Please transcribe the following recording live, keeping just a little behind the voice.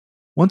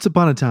Once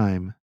upon a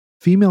time,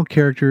 female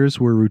characters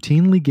were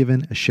routinely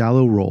given a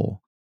shallow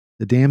role: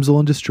 the damsel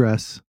in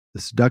distress,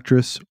 the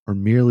seductress, or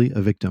merely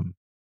a victim.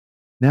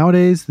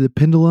 Nowadays, the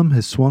pendulum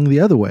has swung the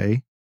other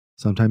way,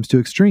 sometimes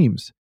to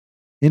extremes.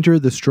 Enter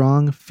the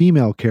strong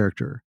female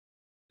character.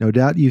 No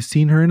doubt you've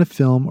seen her in a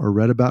film or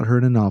read about her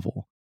in a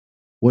novel.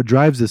 What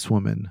drives this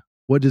woman?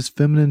 What does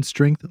feminine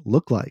strength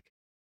look like?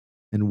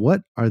 And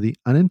what are the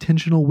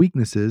unintentional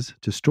weaknesses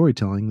to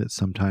storytelling that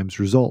sometimes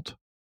result?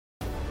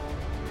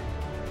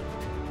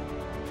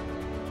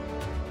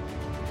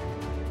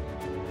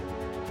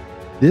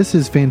 This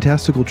is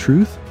Fantastical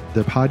Truth,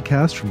 the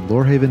podcast from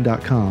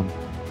lorehaven.com.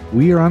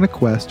 We are on a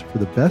quest for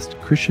the best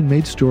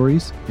Christian-made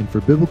stories and for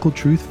biblical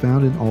truth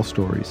found in all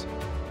stories.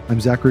 I'm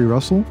Zachary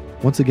Russell,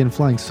 once again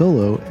flying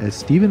solo as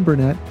Stephen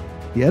Burnett,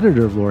 the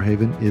editor of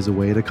Lorehaven, is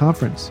away at a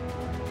conference.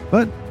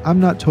 But I'm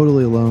not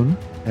totally alone,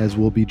 as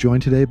we'll be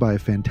joined today by a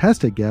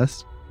fantastic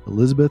guest,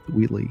 Elizabeth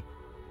Wheatley.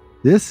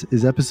 This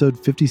is episode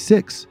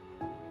 56,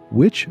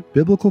 Which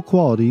Biblical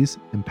Qualities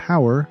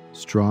Empower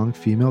Strong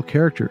Female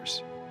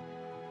Characters?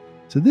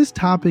 So this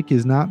topic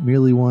is not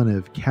merely one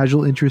of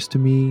casual interest to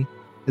me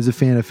as a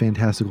fan of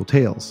fantastical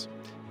tales.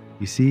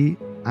 You see,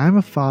 I'm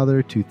a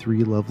father to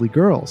 3 lovely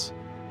girls,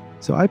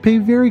 so I pay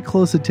very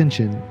close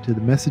attention to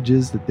the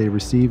messages that they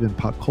receive in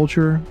pop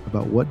culture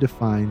about what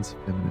defines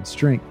feminine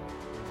strength.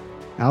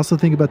 I also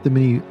think about the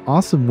many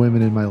awesome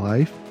women in my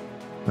life: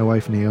 my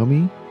wife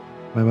Naomi,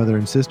 my mother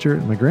and sister,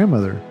 and my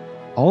grandmother,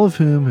 all of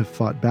whom have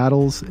fought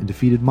battles and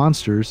defeated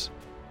monsters,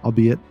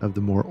 albeit of the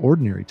more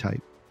ordinary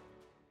type.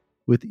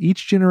 With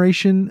each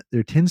generation,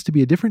 there tends to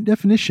be a different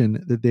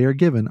definition that they are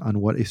given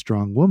on what a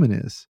strong woman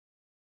is.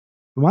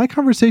 But my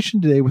conversation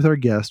today with our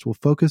guest will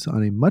focus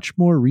on a much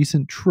more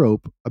recent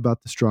trope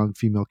about the strong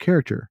female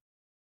character,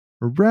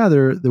 or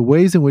rather, the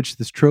ways in which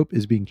this trope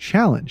is being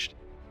challenged.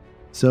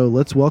 So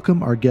let's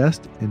welcome our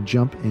guest and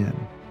jump in.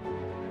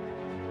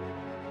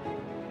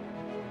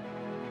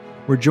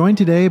 We're joined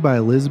today by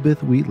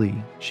Elizabeth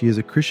Wheatley. She is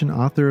a Christian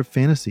author of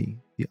fantasy,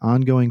 the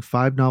ongoing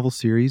 5-novel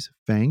series,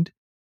 Fanged,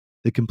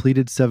 the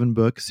completed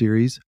 7-book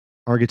series,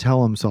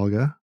 Argotellum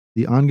Saga,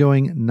 the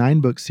ongoing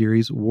 9-book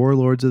series,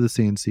 Warlords of the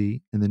Sandsea,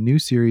 and the new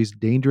series,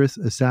 Dangerous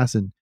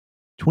Assassin.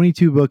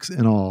 22 books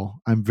in all.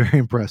 I'm very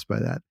impressed by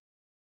that.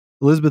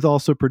 Elizabeth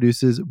also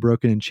produces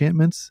Broken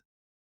Enchantments.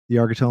 The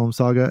Argotellum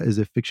Saga is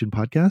a fiction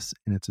podcast,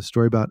 and it's a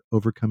story about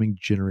overcoming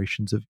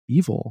generations of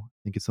evil. I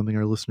think it's something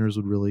our listeners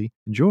would really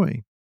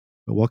enjoy.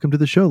 But welcome to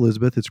the show,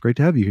 Elizabeth. It's great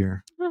to have you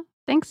here. Oh,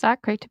 thanks,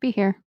 Zach. Great to be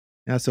here.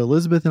 Yeah, so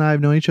Elizabeth and I have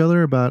known each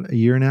other about a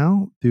year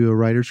now through a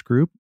writers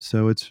group.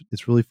 So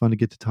it's really fun to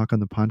get to talk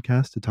on the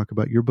podcast, to talk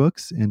about your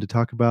books, and to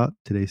talk about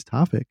today's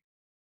topic.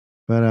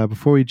 But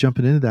before we jump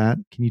into that,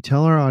 can you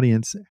tell our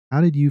audience, how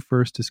did you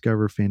first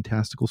discover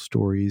fantastical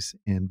stories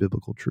and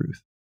biblical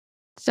truth?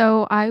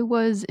 So I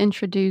was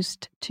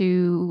introduced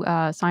to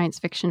science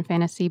fiction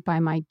fantasy by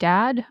my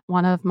dad.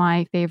 One of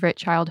my favorite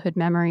childhood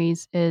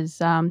memories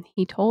is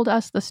he told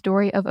us the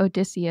story of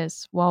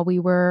Odysseus while we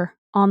were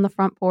on the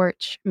front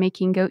porch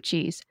making goat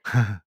cheese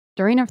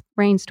during a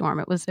rainstorm.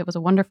 It was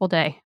a wonderful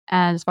day.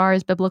 As far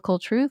as biblical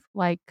truth,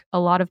 like a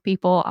lot of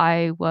people,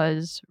 I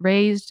was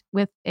raised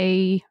with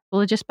a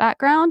religious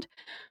background,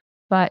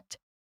 but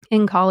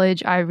in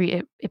college,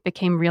 it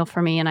became real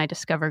for me, and I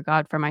discovered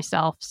God for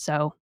myself.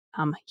 So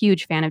I'm a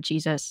huge fan of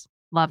Jesus.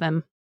 Love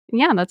him.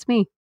 Yeah, that's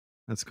me.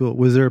 That's cool.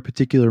 Was there a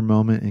particular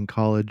moment in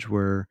college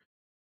where,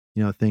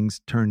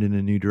 things turned in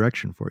a new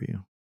direction for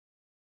you?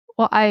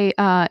 Well,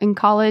 in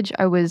college,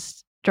 I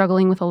was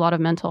struggling with a lot of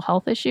mental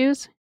health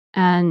issues,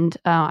 and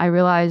I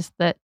realized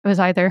that it was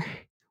either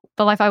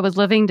the life I was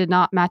living did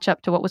not match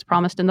up to what was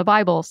promised in the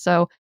Bible.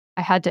 So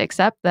I had to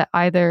accept that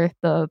either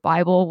the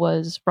Bible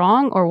was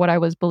wrong or what I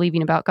was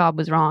believing about God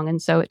was wrong.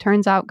 And so it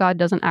turns out God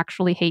doesn't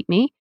actually hate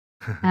me,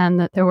 and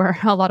that there were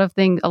a lot of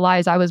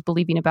lies I was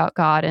believing about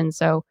God. And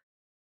so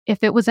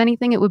if it was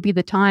anything, it would be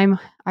the time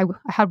I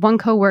had one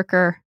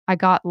coworker I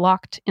got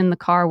locked in the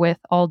car with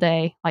all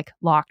day, like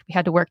locked. We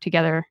had to work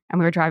together and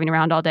we were driving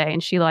around all day.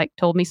 And she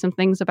told me some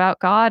things about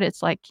God.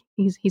 It's like,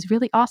 he's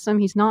really awesome.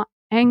 He's not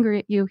angry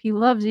at you. He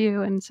loves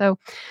you. And so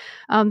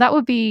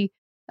that'd be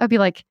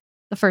like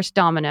the first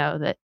domino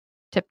that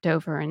tipped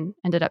over and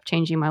ended up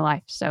changing my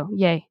life. So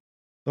yay.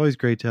 It's always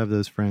great to have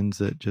those friends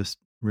that just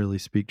really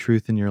speak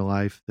truth in your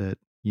life, that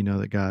you know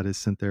that God is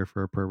sent there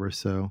for a purpose.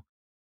 So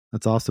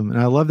that's awesome.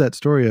 And I love that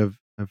story of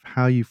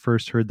how you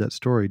first heard that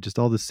story, just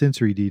all the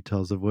sensory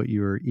details of what you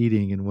were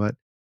eating and what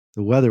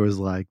the weather was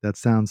like. That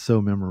sounds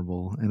so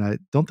memorable. And I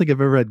don't think I've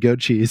ever had goat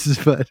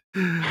cheese, but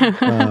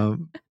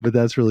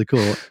that's really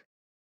cool.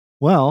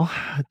 Well,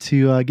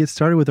 to get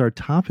started with our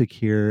topic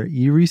here,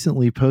 you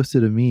recently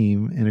posted a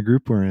meme in a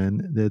group we're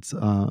in that's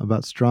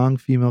about strong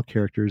female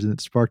characters, and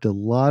it sparked a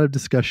lot of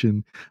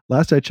discussion.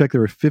 Last I checked,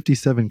 there were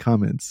 57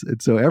 comments,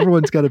 and so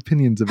everyone's got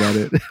opinions about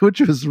it,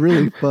 which was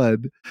really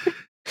fun.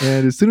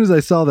 And as soon as I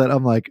saw that,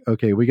 I'm like,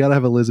 okay, we got to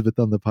have Elizabeth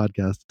on the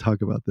podcast to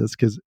talk about this,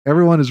 because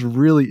everyone is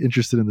really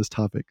interested in this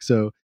topic.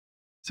 So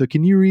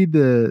can you read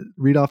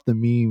off the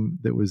meme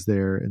that was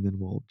there, and then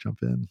we'll jump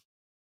in?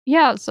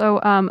 Yeah, so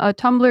a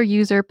Tumblr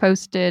user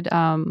posted,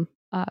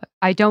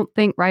 I don't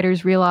think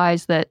writers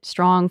realize that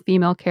strong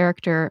female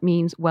character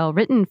means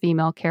well-written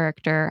female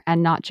character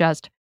and not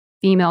just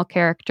female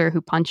character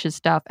who punches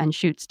stuff and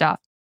shoots stuff.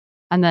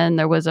 And then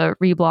there was a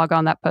reblog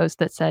on that post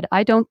that said,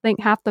 I don't think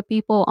half the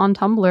people on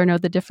Tumblr know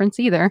the difference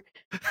either.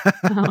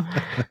 Um,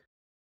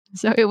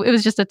 so it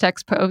was just a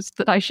text post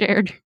that I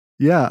shared.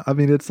 Yeah, I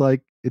mean, it's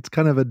like, it's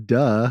kind of a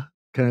duh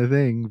kind of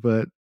thing,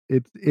 but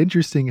it's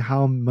interesting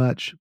how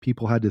much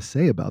people had to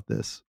say about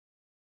this.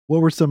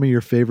 What were some of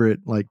your favorite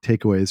like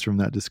takeaways from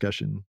that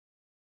discussion?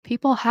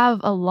 People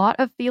have a lot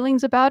of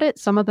feelings about it.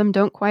 Some of them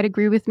don't quite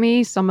agree with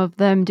me. Some of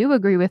them do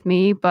agree with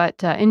me.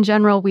 But in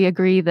general, we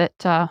agree that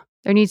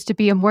there needs to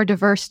be a more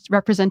diverse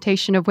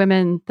representation of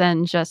women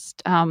than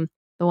just the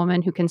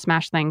woman who can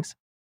smash things.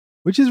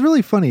 Which is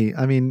really funny.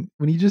 I mean,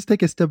 when you just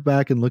take a step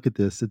back and look at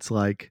this, it's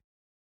like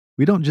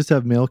we don't just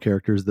have male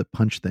characters that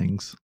punch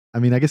things. I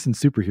mean, I guess in the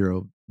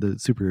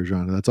superhero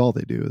genre, that's all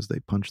they do is they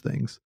punch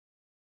things.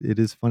 It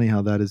is funny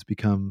how that has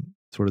become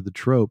sort of the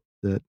trope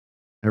that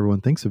everyone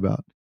thinks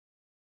about.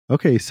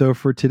 Okay, so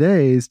for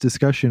today's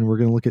discussion, we're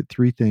going to look at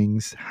three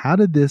things. How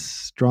did this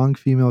strong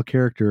female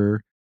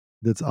character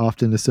that's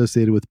often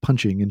associated with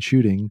punching and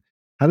shooting,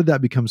 how did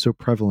that become so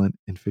prevalent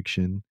in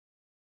fiction?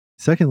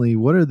 Secondly,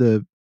 what are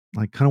the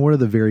what are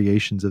the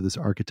variations of this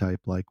archetype?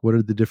 Like what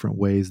are the different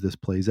ways this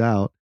plays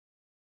out?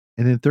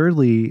 And then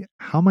thirdly,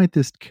 how might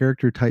this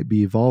character type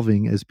be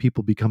evolving as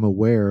people become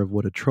aware of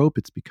what a trope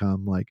it's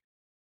become? Like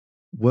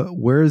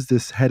where is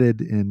this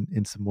headed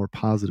in some more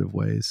positive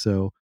ways?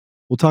 So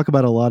we'll talk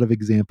about a lot of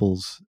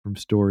examples from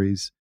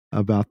stories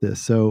about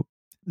this. So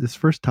this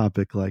first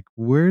topic, like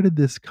where did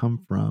this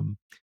come from?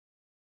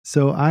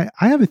 So I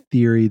have a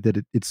theory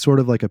that it's sort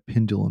of like a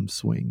pendulum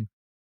swing,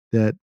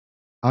 that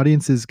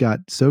audiences got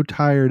so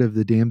tired of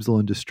the damsel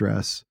in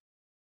distress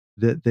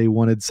that they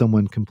wanted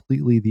someone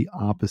completely the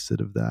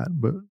opposite of that.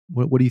 But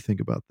what do you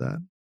think about that?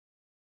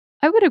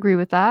 I would agree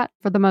with that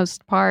for the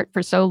most part.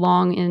 For so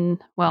long in,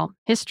 well,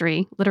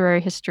 history,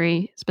 literary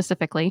history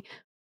specifically,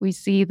 we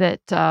see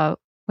that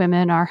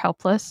women are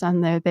helpless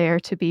and they're there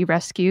to be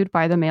rescued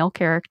by the male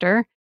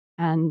character.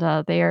 And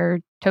they are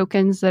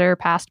tokens that are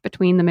passed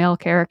between the male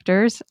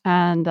characters,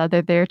 and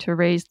they're there to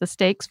raise the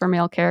stakes for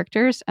male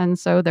characters. And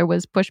so there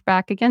was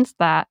pushback against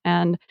that.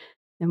 And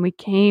then we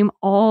came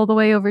all the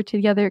way over to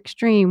the other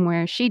extreme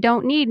where she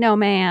don't need no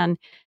man,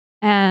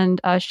 and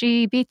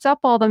she beats up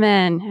all the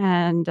men,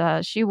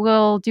 and she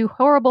will do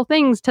horrible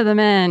things to the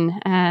men,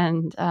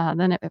 and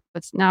then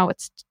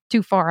it's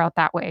too far out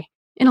that way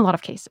in a lot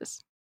of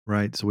cases.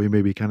 Right. So we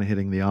may be kind of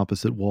hitting the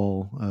opposite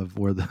wall of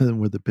where the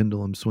where the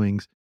pendulum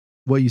swings.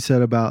 What you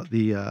said about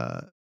the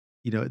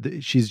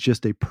she's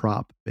just a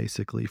prop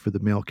basically for the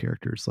male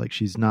characters. Like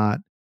she's not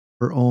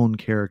her own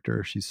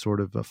character. She's sort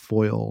of a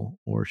foil,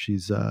 or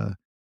she's a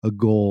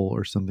goal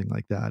or something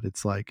like that.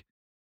 It's like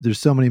there's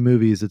so many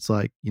movies. It's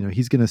like,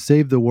 he's going to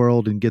save the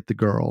world and get the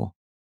girl.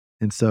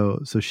 And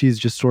so she's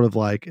just sort of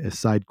like a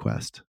side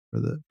quest for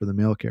the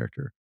male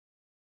character.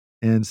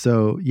 And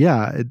so,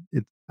 yeah,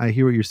 I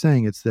hear what you're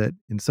saying. It's that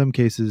in some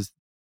cases,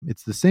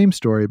 it's the same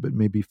story, but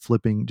maybe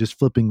flipping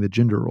the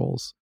gender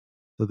roles.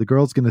 So the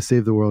girl's going to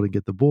save the world and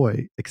get the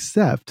boy,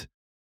 except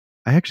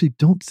I actually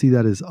don't see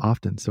that as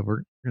often. So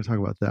we're going to talk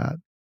about that.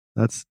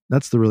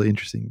 That's the really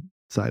interesting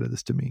side of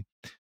this to me.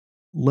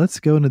 Let's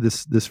go into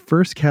this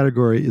first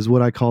category is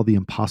what I call the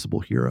impossible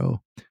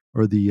hero,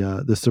 or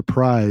the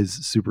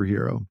surprise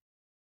superhero.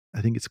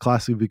 I think it's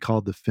classically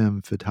called the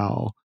femme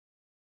fatale.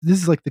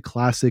 This is like the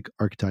classic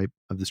archetype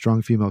of the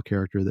strong female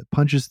character that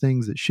punches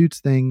things, that shoots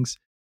things,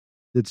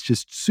 that's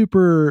just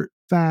super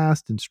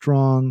fast and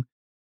strong.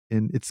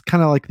 And it's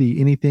kind of like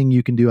the anything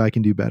you can do, I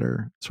can do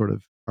better sort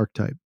of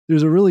archetype.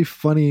 There's a really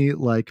funny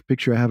like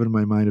picture I have in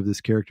my mind of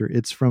this character.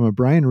 It's from a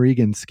Brian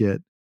Regan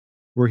skit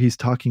where he's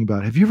talking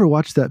about, have you ever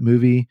watched that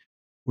movie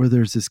where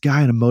there's this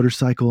guy on a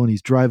motorcycle and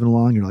he's driving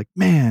along? You're like,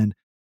 man,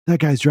 that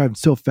guy's driving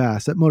so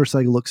fast. That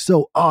motorcycle looks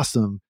so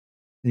awesome.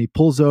 And he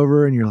pulls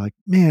over and you're like,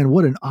 man,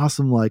 what an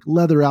awesome like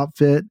leather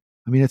outfit.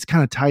 I mean, it's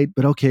kind of tight,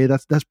 but okay,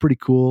 that's pretty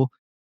cool.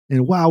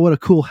 And wow, what a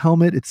cool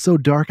helmet. It's so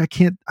dark. I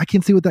can't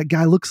see what that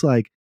guy looks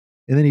like.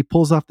 And then he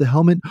pulls off the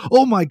helmet.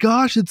 Oh my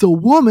gosh, it's a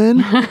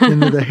woman.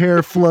 And then the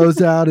hair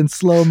flows out in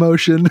slow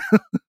motion.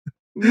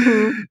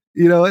 Mm-hmm.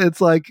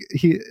 It's like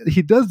he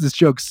does this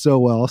joke so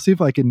well. I'll see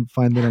if I can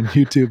find that on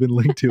YouTube and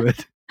link to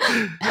it.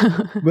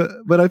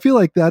 but I feel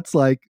like that's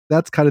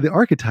kind of the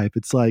archetype.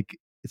 It's like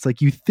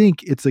you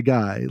think it's a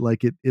guy,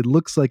 like it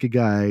looks like a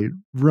guy,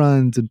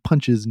 runs and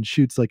punches and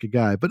shoots like a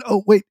guy, but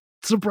oh wait,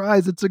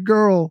 surprise, it's a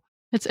girl.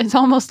 It's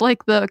almost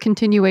like the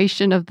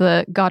continuation of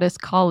the goddess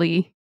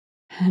Kali.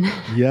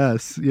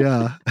 Yes,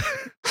 yeah.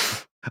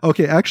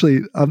 Okay,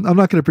 actually, I'm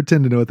not going to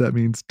pretend to know what that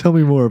means. Tell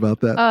me more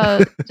about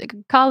that.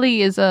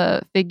 Kali is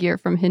a figure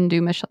from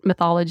Hindu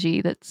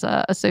mythology that's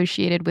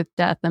associated with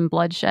death and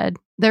bloodshed.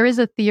 There is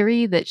a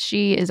theory that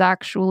she is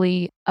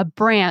actually a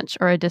branch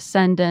or a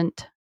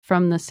descendant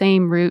from the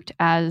same root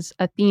as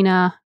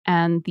Athena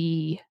and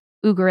the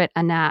Ugarit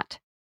Anat.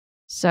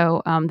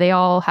 So they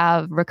all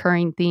have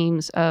recurring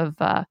themes of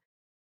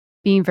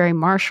being very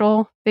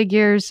martial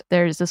figures.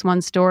 There's this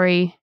one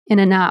story in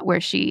Anat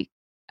where she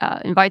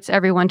invites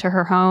everyone to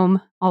her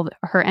home,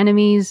 her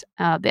enemies,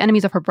 the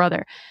enemies of her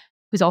brother,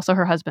 who's also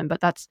her husband,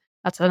 but that's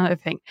another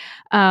thing.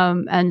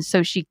 And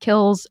so she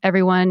kills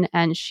everyone,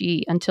 and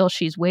until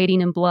she's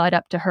wading in blood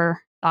up to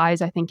her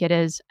thighs, I think it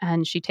is,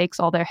 and she takes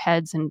all their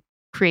heads and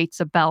creates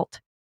a belt.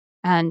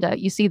 And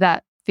you see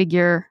that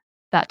figure,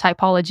 that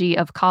typology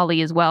of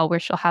Kali as well, where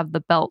she'll have the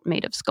belt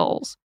made of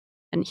skulls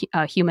and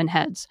human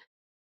heads.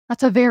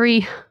 That's a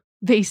very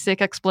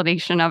basic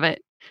explanation of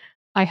it.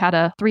 I had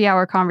a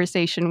 3-hour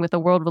conversation with a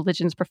world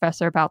religions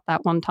professor about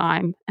that one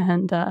time,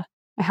 and I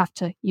have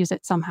to use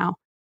it somehow.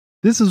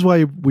 This is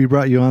why we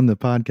brought you on the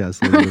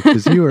podcast, Elizabeth,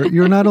 because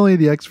you're not only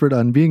the expert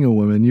on being a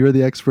woman, you're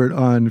the expert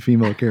on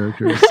female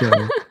characters. So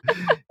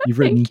you've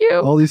written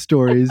all these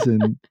stories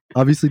and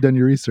obviously done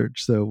your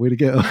research. So way to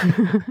go.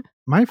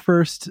 My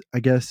first, I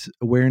guess,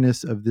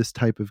 awareness of this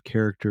type of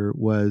character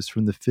was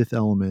from The Fifth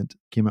Element.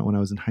 Came out when I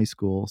was in high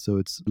school. So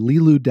it's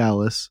Leeloo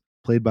Dallas,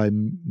 played by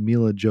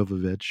Mila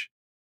Jovovich.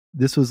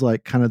 This was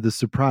like kind of the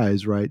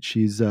surprise, right?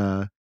 She's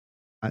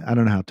I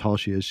don't know how tall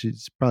she is.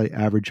 She's probably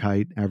average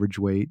height, average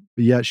weight.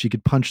 But yet she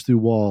could punch through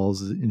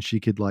walls, and she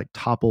could like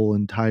topple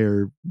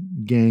entire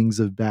gangs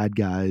of bad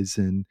guys.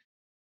 And,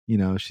 you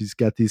know, she's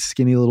got these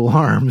skinny little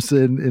arms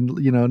and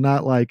you know,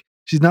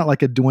 she's not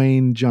like a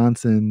Dwayne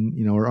Johnson,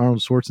 you know, or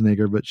Arnold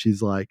Schwarzenegger, but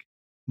she's like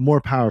more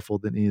powerful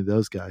than any of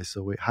those guys.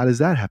 So wait, how does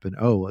that happen?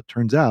 Oh, well, it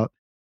turns out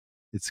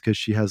it's because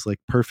she has like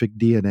perfect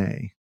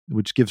DNA,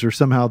 which gives her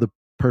somehow the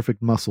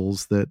perfect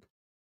muscles that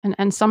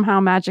and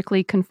somehow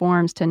magically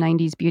conforms to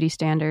 90s beauty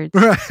standards.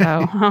 Right.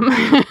 So,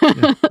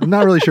 yeah, I'm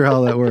not really sure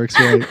how that works,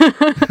 right?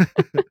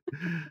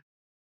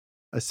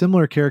 A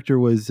similar character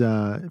was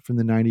from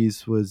the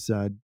 90s was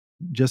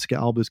Jessica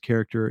Alba's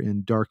character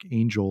in Dark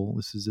Angel.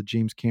 This is a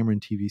James Cameron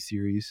TV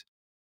series.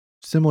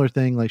 Similar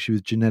thing, like she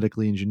was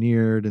genetically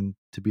engineered and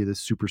to be this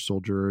super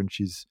soldier, and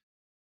she's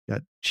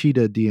got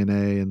cheetah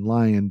DNA and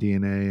lion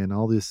DNA and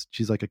all this.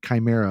 She's like a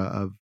chimera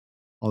of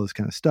all this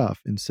kind of stuff.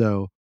 And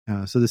so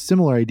the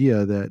similar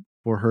idea that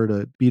for her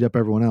to beat up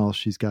everyone else,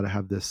 she's got to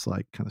have this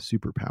like kind of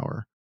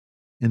superpower.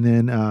 And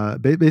then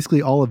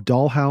basically all of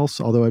Dollhouse,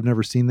 although I've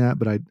never seen that,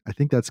 but I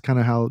think that's kind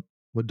of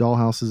what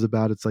Dollhouse is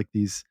about. It's like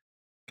these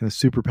kind of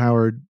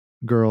superpowered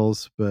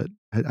girls. But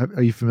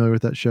are you familiar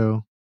with that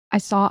show? I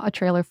saw a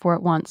trailer for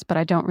it once, but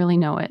I don't really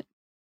know it.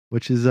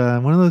 Which is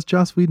one of those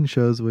Joss Whedon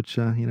shows, which,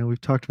 you know,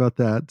 we've talked about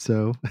that.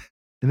 So,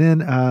 and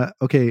then,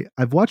 okay,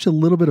 I've watched a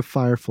little bit of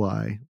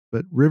Firefly,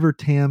 but River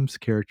Tam's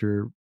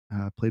character,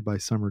 played by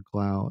Summer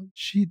Glau,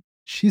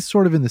 she's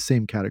sort of in the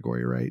same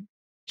category, right?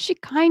 She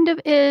kind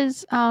of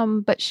is,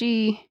 but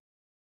she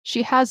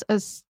has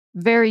a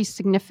very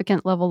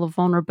significant level of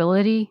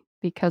vulnerability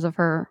because of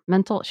her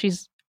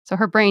so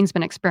her brain's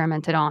been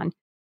experimented on.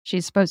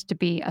 She's supposed to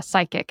be a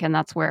psychic, and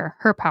that's where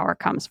her power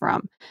comes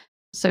from.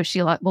 So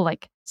she will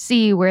like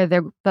see where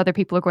the other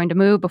people are going to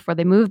move before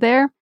they move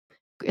there.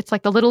 It's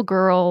like the little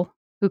girl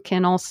who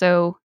can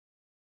also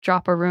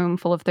drop a room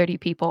full of 30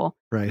 people.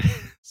 Right.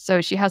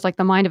 So she has like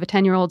the mind of a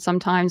 10-year-old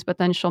sometimes, but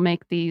then she'll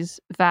make these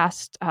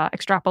vast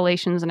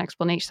extrapolations and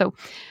explanations. So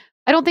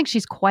I don't think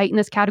she's quite in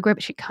this category,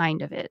 but she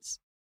kind of is.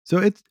 So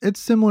it's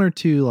similar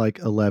to like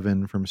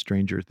Eleven from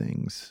Stranger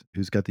Things,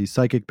 who's got these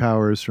psychic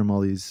powers from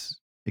all these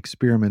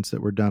experiments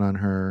that were done on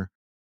her.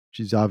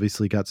 She's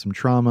obviously got some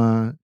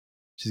trauma.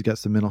 She's got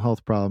some mental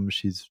health problems.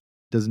 She's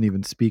doesn't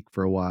even speak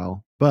for a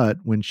while. But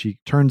when she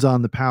turns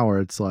on the power,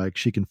 it's like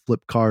she can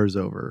flip cars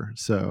over.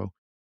 So,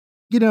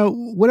 you know,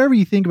 whatever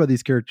you think about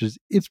these characters,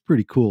 it's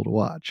pretty cool to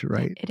watch,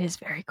 right? It is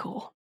very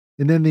cool.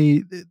 And then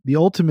the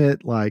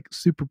ultimate like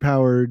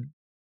superpowered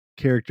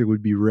character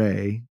would be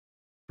Rey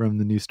from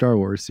the new Star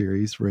Wars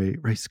series, Rey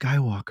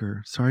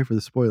Skywalker. Sorry for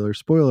the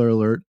spoiler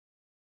alert.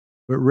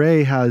 But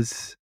Rey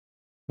has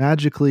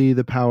magically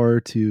the power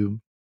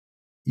to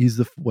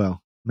use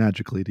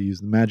magically to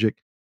use the magic.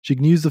 She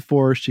can use the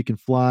Force. She can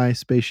fly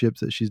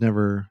spaceships that she's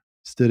never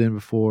stood in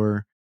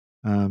before.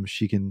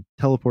 She can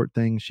teleport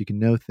things. She can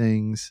know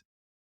things.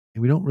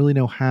 And we don't really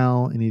know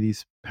how any of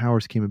these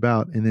powers came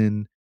about. And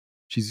then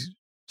she's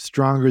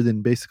stronger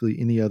than basically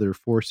any other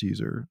Force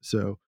user.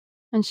 So,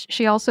 and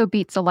she also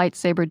beats a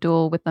lightsaber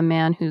duel with a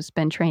man who's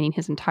been training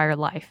his entire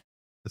life.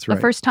 That's right.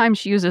 The first time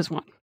she uses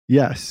one.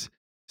 Yes.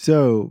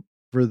 So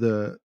for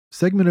the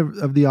segment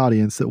of the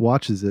audience that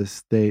watches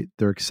this,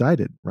 they're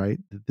excited, right?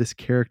 That this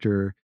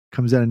character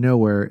comes out of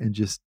nowhere and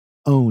just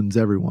owns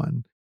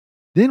everyone.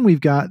 Then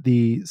we've got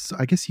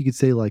I guess you could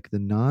say like the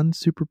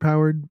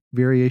non-superpowered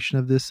variation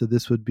of this. So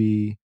this would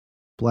be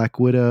Black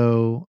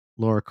Widow,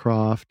 Lara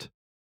Croft.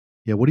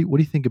 Yeah, what do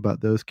you think about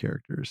those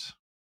characters?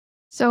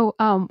 So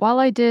while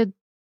I did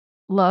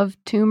love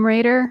Tomb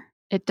Raider,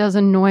 it does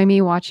annoy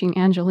me watching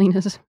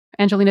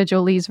Angelina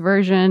Jolie's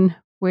version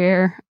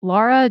where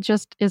Lara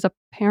just is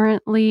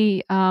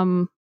apparently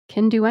can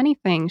do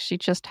anything. She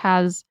just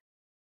has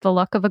the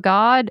luck of a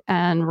god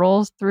and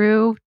rolls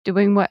through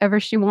doing whatever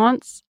she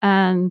wants.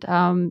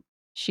 And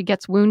she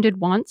gets wounded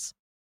once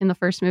in the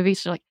first movie.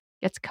 So like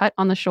gets cut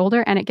on the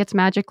shoulder and it gets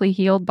magically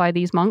healed by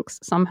these monks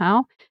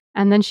somehow.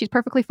 And then she's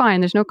perfectly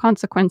fine. There's no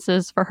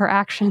consequences for her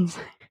actions.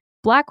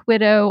 Black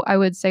Widow, I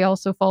would say,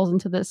 also falls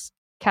into this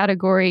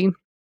category,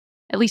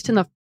 at least in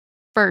the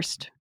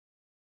first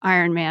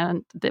Iron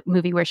Man, the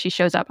movie where she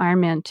shows up, Iron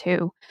Man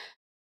 2.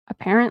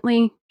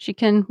 Apparently, she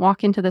can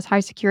walk into this high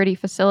security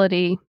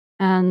facility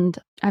and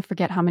I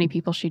forget how many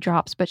people she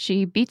drops, but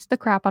she beats the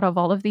crap out of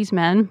all of these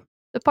men.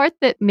 The part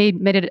that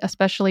made it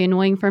especially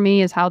annoying for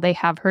me is how they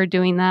have her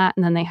doing that,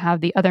 and then they have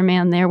the other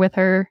man there with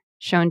her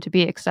shown to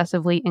be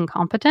excessively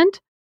incompetent.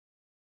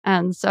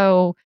 And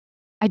so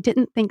I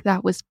didn't think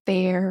that was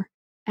fair,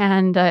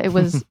 and it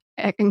was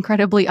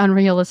incredibly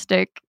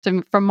unrealistic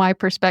from my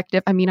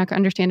perspective. I mean, I can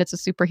understand it's a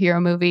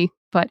superhero movie,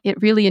 but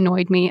it really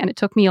annoyed me, and it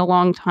took me a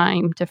long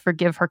time to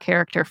forgive her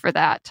character for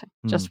that,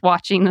 just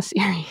watching the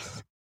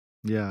series.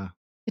 Yeah.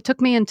 It took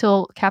me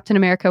until Captain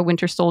America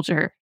Winter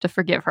Soldier to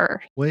forgive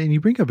her. Well, and you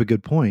bring up a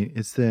good point.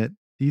 It's that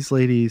these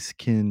ladies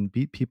can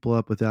beat people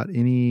up without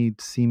any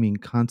seeming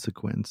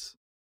consequence.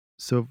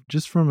 So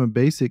just from a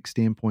basic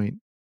standpoint,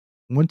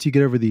 once you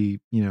get over the,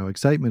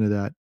 excitement of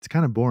that, it's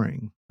kind of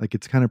boring. Like,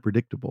 it's kind of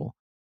predictable.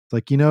 It's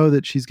like,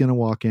 that she's going to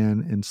walk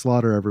in and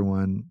slaughter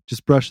everyone,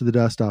 just brush the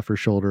dust off her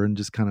shoulder and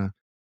just kind of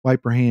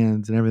wipe her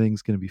hands and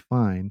everything's going to be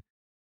fine.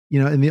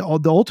 And the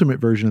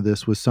ultimate version of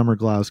this was Summer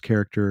Glau's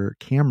character,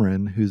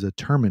 Cameron, who's a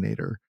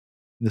Terminator.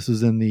 This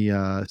was in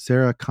the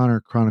Sarah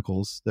Connor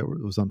Chronicles that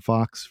was on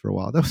Fox for a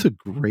while. That was a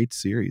great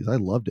series. I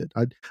loved it.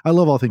 I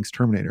love all things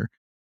Terminator.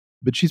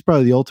 But she's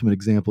probably the ultimate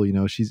example.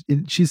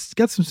 She's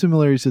got some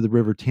similarities to the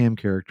River Tam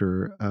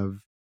character of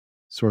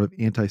sort of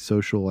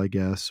antisocial, I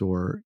guess,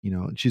 or,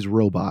 she's a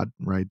robot,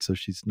 right? So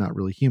she's not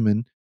really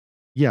human.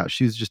 Yeah,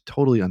 she's just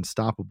totally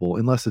unstoppable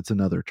unless it's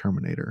another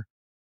Terminator.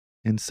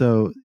 And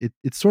so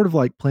it's sort of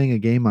like playing a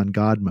game on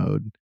God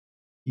mode.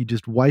 You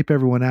just wipe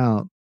everyone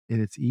out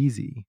and it's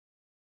easy.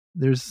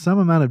 There's some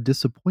amount of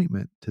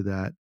disappointment to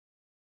that.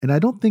 And I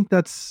don't think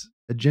that's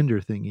a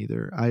gender thing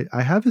either.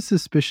 I have a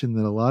suspicion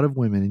that a lot of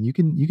women, and you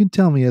can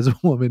tell me as a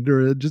woman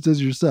or just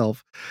as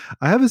yourself,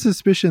 I have a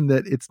suspicion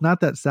that it's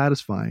not that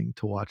satisfying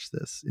to watch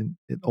this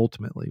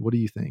ultimately. What do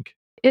you think?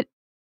 It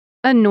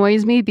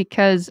annoys me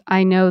because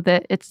I know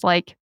that it's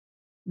like,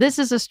 this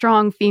is a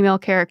strong female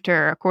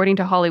character, according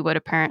to Hollywood,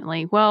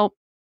 apparently. Well,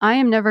 I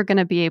am never going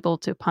to be able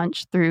to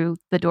punch through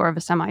the door of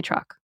a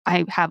semi-truck.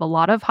 I have a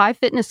lot of high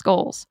fitness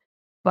goals,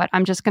 but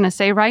I'm just going to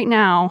say right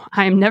now,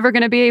 I'm never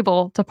going to be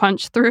able to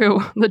punch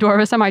through the door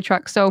of a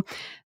semi-truck. So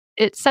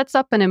it sets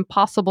up an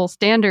impossible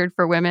standard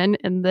for women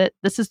in that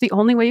this is the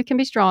only way you can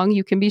be strong.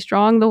 You can be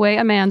strong the way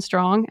a man's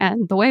strong,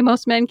 and the way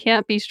most men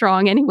can't be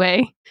strong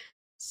anyway.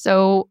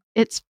 So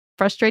it's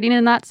frustrating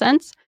in that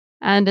sense.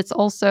 And it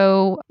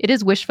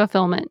is wish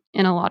fulfillment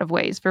in a lot of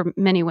ways for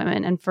many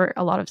women and for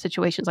a lot of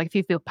situations. Like if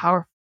you feel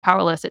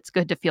powerless, it's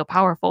good to feel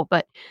powerful.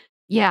 But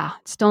yeah,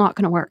 it's still not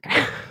going to work.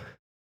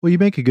 Well, you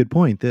make a good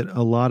point that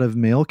a lot of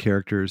male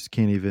characters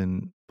can't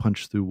even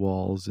punch through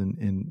walls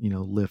and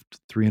lift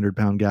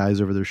 300-pound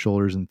guys over their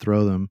shoulders and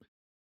throw them.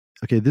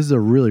 Okay, this is a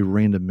really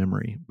random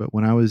memory. But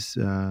when I was,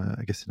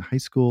 I guess, in high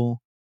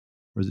school,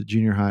 or was it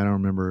junior high? I don't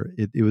remember.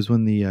 It was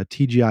when the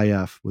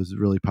TGIF was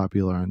really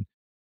popular on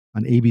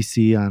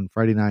ABC on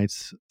Friday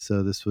nights.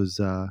 So this was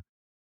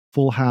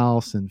Full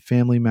House and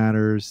Family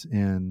Matters,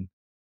 and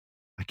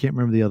I can't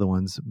remember the other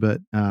ones, but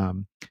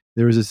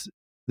there was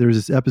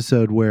this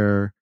episode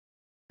where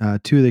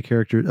two of the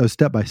characters,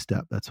 Step by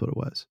Step, that's what it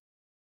was,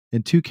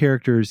 and two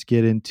characters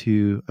get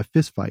into a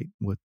fist fight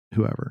with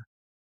whoever,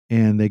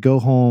 and they go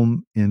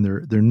home and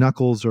their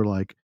knuckles are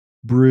like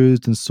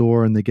bruised and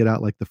sore, and they get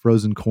out like the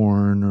frozen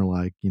corn or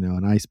like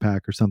an ice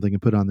pack or something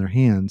and put it on their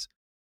hands.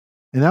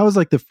 And that was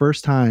like the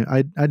first time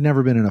I'd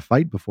never been in a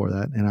fight before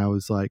that. And I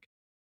was like,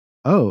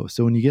 oh,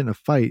 so when you get in a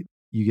fight,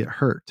 you get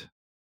hurt.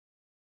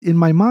 In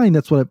my mind,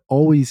 that's what I've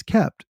always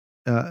kept.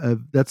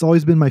 That's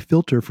always been my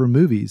filter for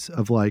movies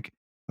of like,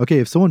 okay,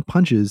 if someone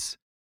punches,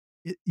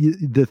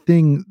 the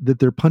thing that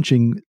they're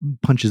punching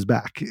punches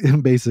back,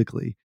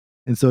 basically.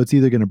 And so it's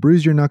either going to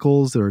bruise your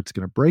knuckles or it's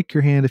going to break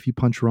your hand if you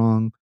punch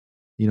wrong.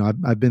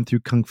 I've been through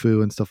Kung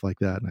Fu and stuff like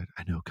that. And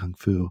I know Kung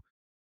Fu.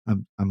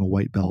 I'm a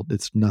white belt.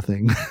 It's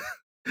nothing.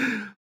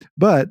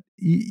 But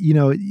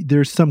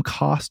there's some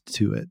cost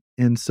to it.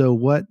 And so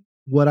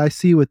what I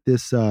see with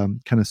this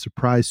kind of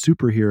surprise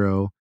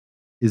superhero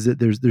is that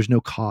there's no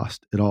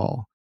cost at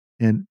all.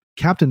 And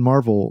Captain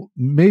Marvel,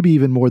 maybe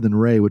even more than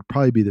Rey, would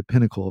probably be the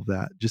pinnacle of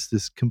that. Just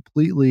this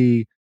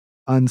completely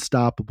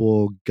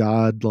unstoppable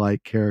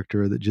godlike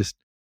character that just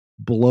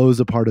blows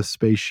apart a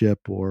spaceship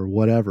or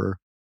whatever.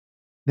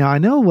 Now I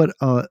know what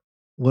a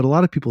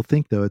lot of people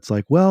think though. It's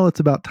like, well, it's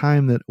about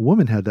time that a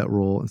woman had that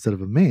role instead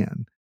of a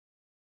man.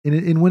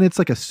 And when it's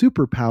like a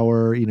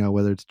superpower,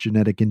 whether it's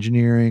genetic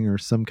engineering or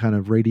some kind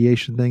of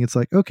radiation thing, it's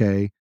like,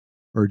 okay,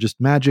 or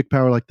just magic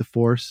power like the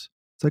Force.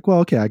 It's like, well,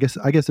 okay, I guess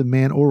a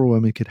man or a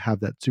woman could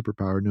have that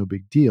superpower, no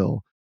big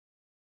deal.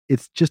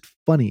 It's just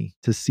funny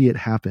to see it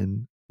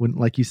happen when,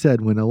 like you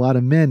said, when a lot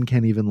of men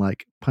can't even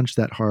like punch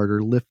that hard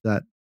or lift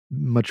that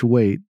much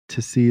weight,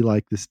 to see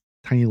like this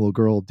tiny little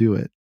girl do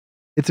it.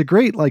 it's a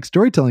great like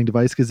storytelling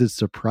device because it's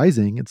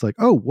surprising. It's like,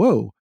 oh,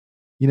 whoa,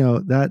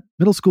 that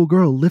middle school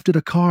girl lifted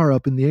a car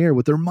up in the air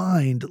with her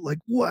mind. Like,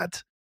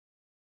 what?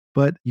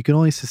 But you can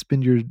only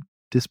suspend your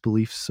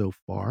disbelief so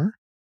far.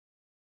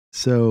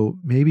 So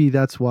maybe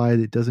that's why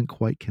it doesn't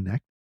quite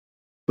connect.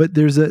 But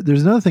there's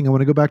another thing I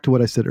want to go back to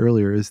what I said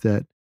earlier is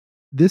that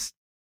this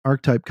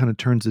archetype kind of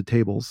turns the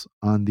tables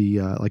on the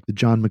like the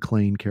John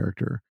McClane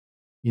character,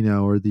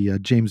 or the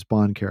James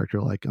Bond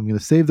character. Like, I'm going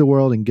to save the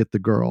world and get the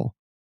girl.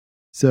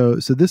 So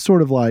this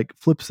sort of like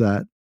flips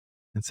that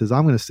and says,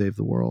 I'm going to save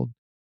the world.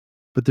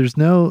 But there's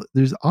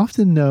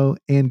often no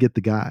and get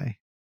the guy.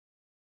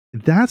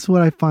 That's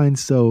what I find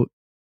so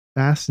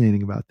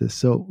fascinating about this.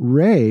 So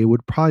Rey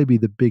would probably be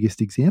the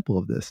biggest example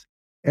of this.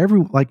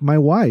 Like my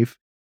wife,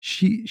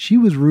 she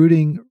was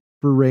rooting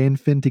for Rey and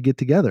Finn to get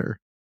together.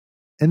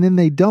 And then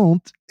they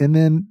don't. And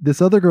then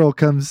this other girl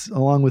comes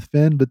along with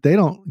Finn, but they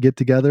don't get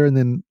together. And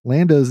then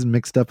Lando's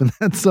mixed up in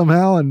that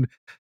somehow. And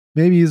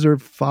maybe he's her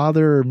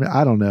father. Or,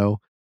 I don't know.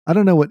 I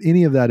don't know what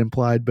any of that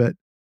implied, but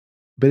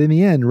in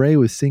the end, Rey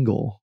was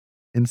single.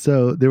 And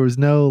so there was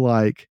no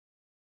like,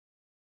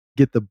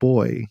 get the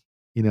boy,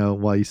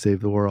 while you save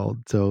the world.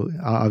 So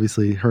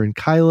obviously her and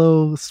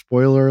Kylo,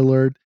 spoiler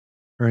alert,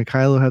 her and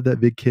Kylo have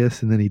that big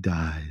kiss and then he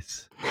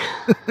dies.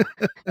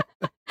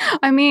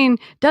 I mean,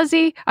 does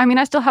he? I mean,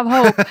 I still have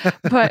hope,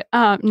 but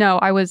no,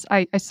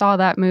 I saw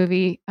that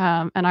movie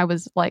and I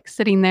was like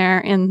sitting there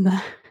in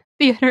the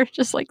theater,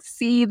 just like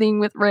seething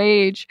with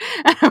rage.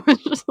 And I was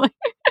just like,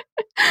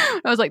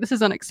 this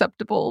is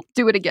unacceptable.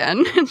 Do it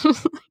again.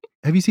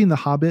 Have you seen the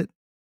Hobbit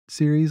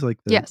series?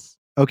 Yes.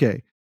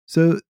 Okay.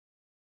 So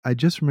I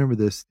just remember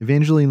this.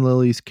 Evangeline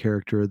Lilly's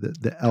character,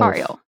 the elf.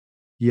 Ariel.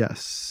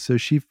 Yes. So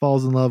she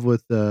falls in love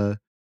with the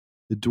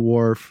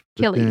dwarf.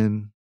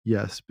 Killy.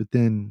 But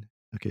then,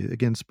 okay,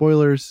 again,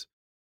 spoilers.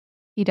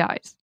 He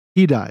dies.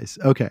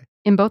 Okay.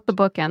 In both the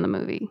book and the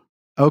movie.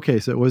 Okay,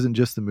 so it wasn't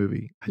just the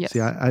movie. Yes.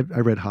 See, I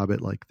read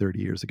Hobbit like 30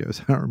 years ago,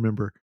 so I don't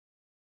remember.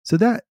 So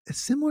that a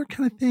similar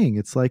kind of thing.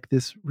 It's like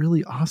this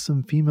really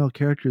awesome female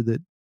character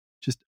that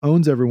just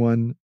owns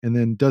everyone and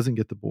then doesn't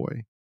get the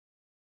boy.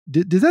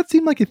 Does that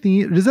seem like a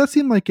theme? Does that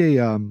seem like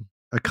a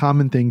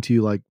common thing to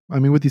you? Like, I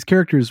mean, with these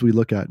characters we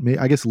look at,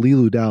 I guess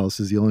Leeloo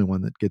Dallas is the only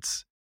one that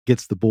gets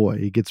the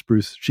boy.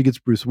 She gets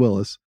Bruce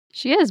Willis.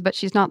 She is, but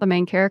she's not the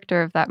main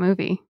character of that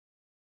movie.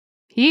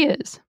 He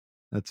is.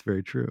 That's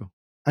very true.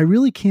 I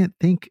really can't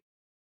think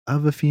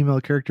of a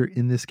female character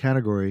in this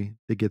category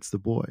that gets the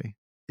boy.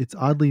 It's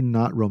oddly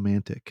not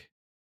romantic.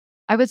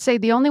 I would say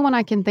the only one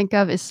I can think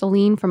of is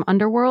Celine from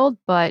Underworld,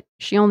 but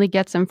she only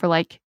gets him for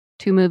like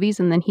 2 movies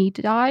and then he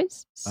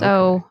dies.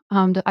 So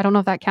okay. I don't know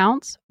if that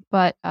counts,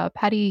 but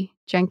Patty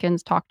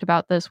Jenkins talked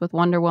about this with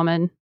Wonder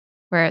Woman,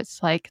 where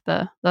it's like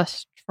the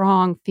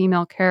strong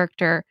female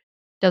character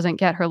doesn't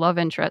get her love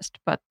interest,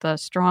 but the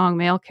strong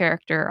male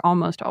character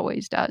almost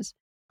always does.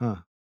 Huh.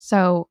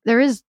 So there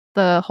is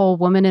the whole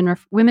women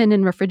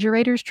in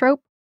refrigerators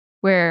trope,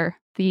 where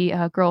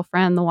the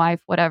girlfriend, the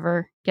wife,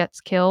 whatever,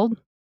 gets killed.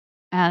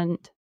 And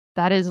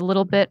that is a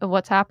little bit of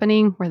what's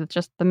happening, where it's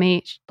just the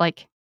mate,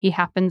 like he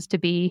happens to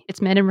be,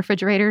 it's men in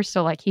refrigerators.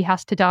 So like he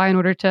has to die in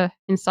order to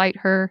incite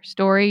her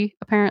story,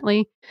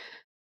 apparently.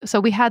 So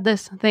we had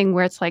this thing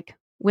where it's like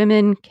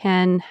women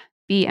can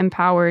be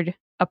empowered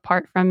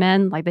apart from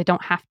men. Like they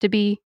don't have to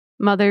be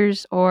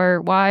mothers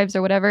or wives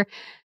or whatever.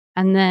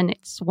 And then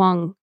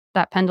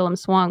that pendulum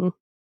swung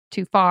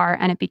too far,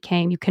 and it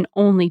became, you can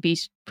only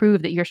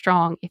prove that you're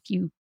strong if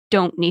you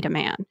don't need a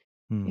man.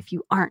 If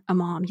you aren't a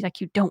mom,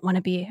 like you don't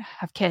want to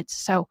have kids.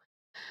 So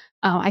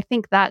I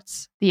think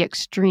that's the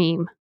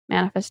extreme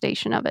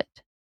manifestation of it.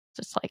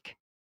 Just like,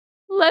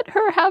 let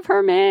her have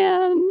her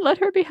man, let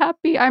her be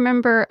happy. I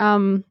remember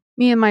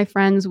me and my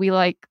friends, we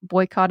like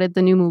boycotted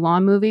the new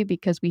Mulan movie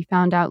because we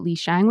found out Li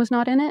Shang was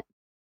not in it.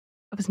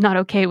 I was not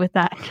okay with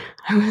that.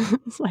 I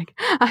was like,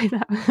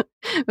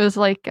 it was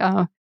like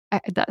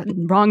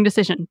wrong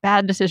decision,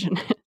 bad decision.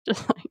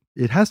 Just like,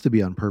 it has to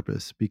be on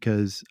purpose,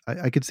 because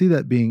I could see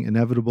that being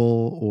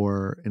inevitable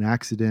or an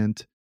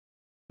accident,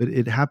 but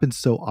it happens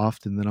so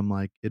often that I'm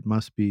like, it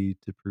must be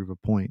to prove a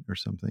point or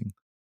something.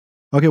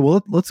 Okay,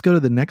 well, let's go to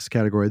the next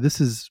category. This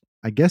is,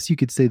 I guess you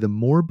could say, the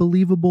more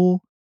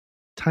believable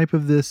type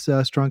of this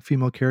strong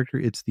female character.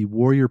 It's the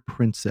warrior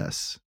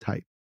princess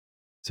type.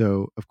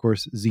 So, of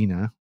course,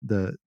 Xena,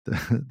 the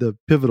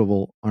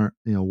pivotal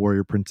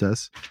warrior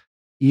princess.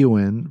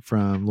 Eowyn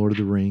from Lord of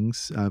the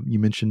Rings. You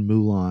mentioned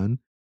Mulan.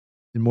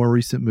 In more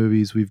recent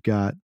movies, we've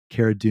got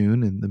Cara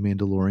Dune in The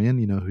Mandalorian.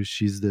 Who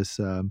she was this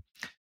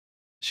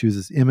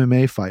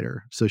MMA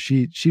fighter, so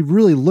she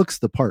really looks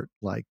the part.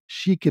 Like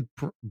she could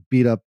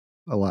beat up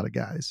a lot of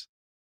guys.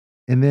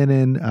 And then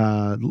in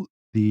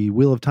the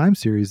Wheel of Time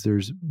series,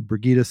 there's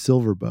Brigitte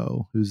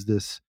Silverbow, who's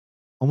this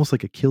almost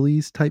like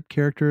Achilles type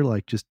character,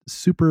 like just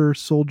super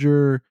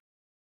soldier,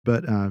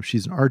 but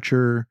she's an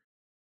archer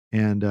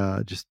and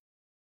just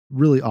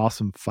really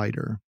awesome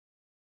fighter.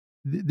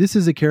 This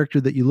is a character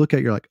that you look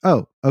at, you're like,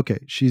 oh, okay,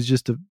 she's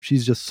just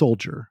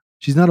soldier.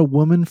 She's not a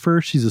woman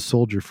first, she's a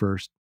soldier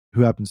first,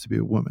 who happens to be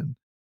a woman.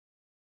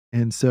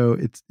 And so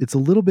it's a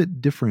little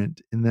bit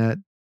different in that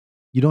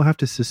you don't have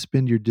to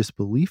suspend your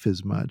disbelief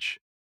as much.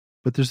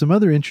 But there's some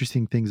other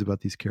interesting things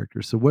about these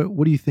characters. So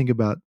what do you think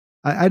about?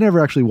 I never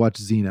actually watched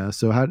Xena,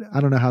 so I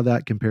don't know how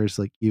that compares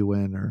to like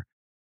Eowyn or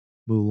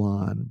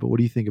Mulan. But what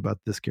do you think about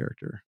this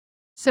character?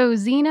 So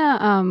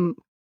Xena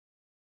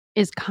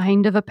is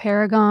kind of a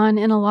paragon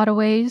in a lot of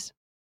ways.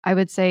 I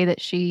would say that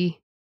she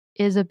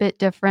is a bit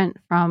different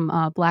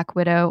from Black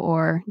Widow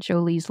or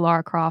Jolie's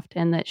Lara Croft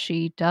in that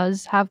she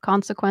does have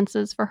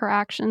consequences for her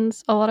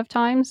actions a lot of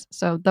times.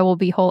 So there will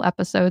be whole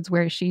episodes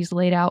where she's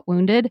laid out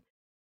wounded.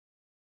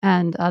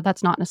 And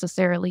that's not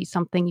necessarily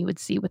something you would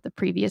see with the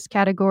previous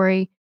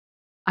category.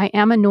 I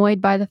am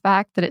annoyed by the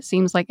fact that it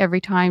seems like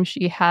every time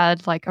she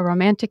had like a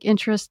romantic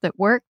interest that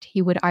worked,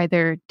 he would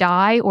either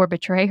die or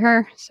betray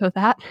her. So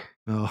that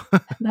Oh,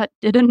 that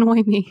did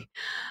annoy me.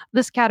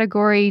 This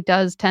category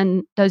does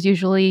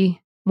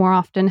usually more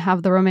often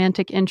have the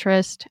romantic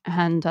interest,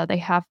 and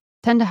they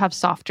tend to have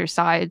softer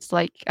sides.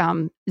 Like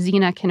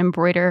Xena can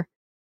embroider.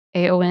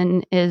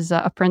 Eowyn is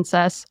a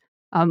princess.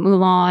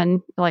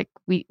 Mulan, like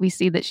we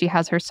see that she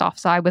has her soft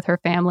side with her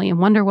family. And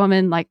Wonder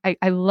Woman, like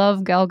I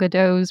love Gal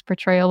Gadot's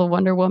portrayal of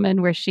Wonder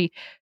Woman, where she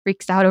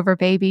freaks out over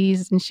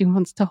babies and she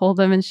wants to hold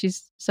them, and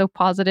she's so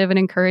positive and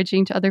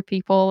encouraging to other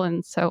people.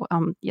 And so,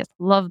 yes,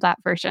 love that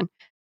version.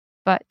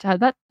 But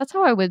that's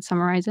how I would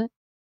summarize it.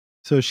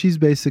 so she's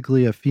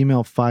basically a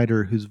female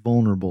fighter who's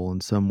vulnerable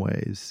in some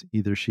ways.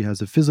 Either she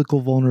has a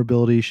physical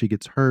vulnerability, she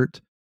gets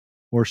hurt,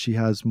 or she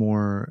has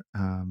more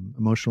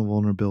emotional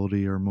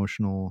vulnerability or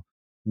emotional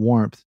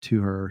warmth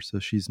to her. So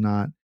she's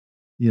not,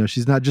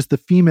 she's not just the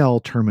female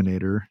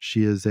Terminator.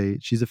 She's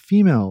a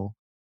female,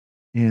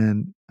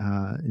 and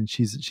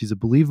she's a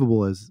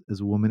believable as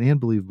a woman and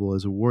believable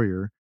as a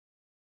warrior.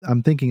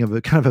 I'm thinking of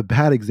a kind of a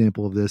bad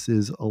example of this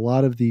is a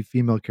lot of the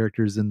female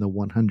characters in the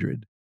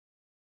 100.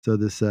 So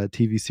this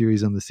TV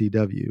series on the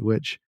CW,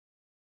 which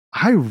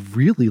I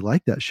really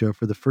liked that show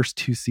for the first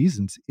 2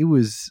 seasons. It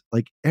was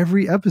like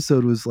every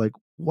episode was like,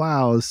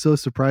 wow, it's so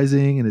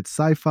surprising, and it's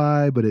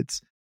sci-fi, but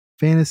it's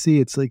fantasy.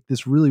 It's like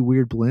this really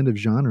weird blend of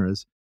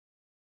genres.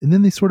 And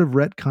then they sort of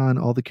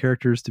retcon all the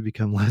characters to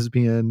become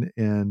lesbian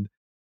and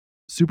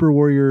super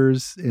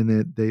warriors, and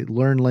that they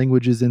learn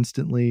languages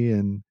instantly,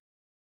 and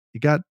it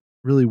got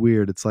really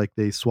weird. It's like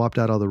they swapped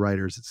out all the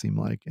writers, it seemed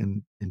like,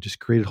 and just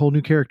created whole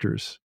new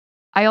characters.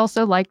 I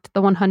also liked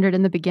the 100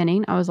 in the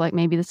beginning. I was like,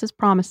 maybe this is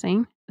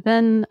promising.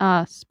 Then,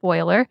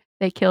 spoiler,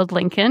 they killed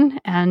Lincoln,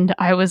 and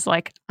I was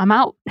like, I'm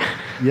out.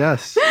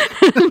 Yes.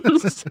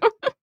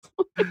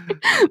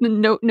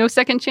 No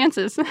second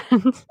chances.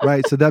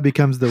 Right. So that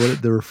becomes the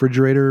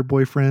refrigerator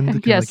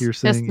boyfriend, Yes, like you were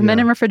saying. yes, the men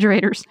in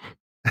refrigerators.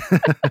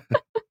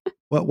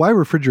 Well, why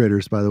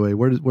refrigerators, by the way?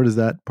 Where does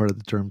that part of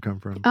the term come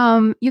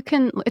from?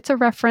 It's a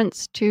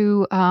reference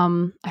to,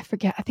 I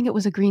forget, I think it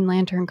was a Green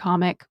Lantern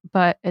comic,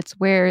 but it's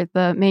where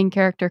the main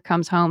character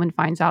comes home and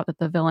finds out that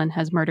the villain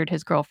has murdered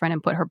his girlfriend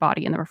and put her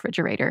body in the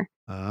refrigerator.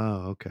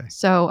 Oh, okay.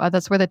 So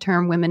that's where the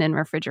term women in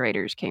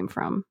refrigerators came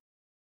from.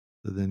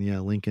 So then, yeah,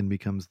 Lincoln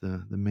becomes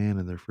the man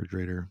in the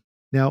refrigerator.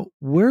 Now,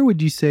 where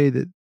would you say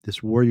that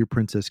this warrior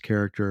princess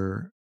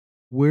character,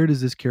 where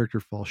does this character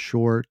fall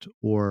short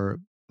or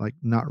like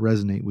not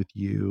resonate with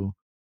you?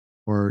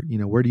 Or,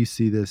 where do you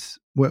see this,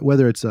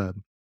 whether it's a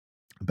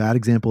bad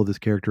example of this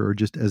character or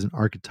just as an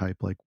archetype,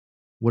 like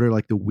what are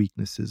like the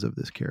weaknesses of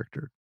this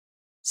character?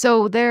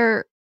 So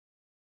their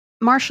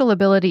martial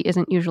ability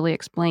isn't usually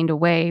explained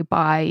away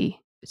by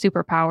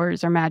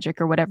superpowers or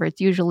magic or whatever. It's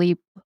usually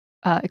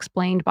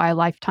explained by a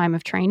lifetime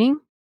of training.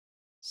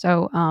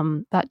 So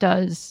that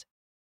does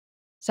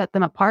set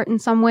them apart in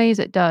some ways.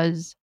 It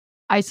does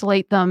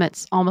isolate them.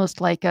 It's almost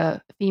like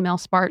a female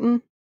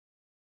Spartan.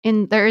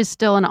 And there is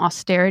still an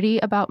austerity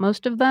about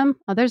most of them.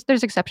 There's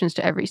exceptions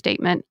to every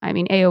statement. I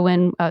mean,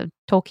 Eowyn,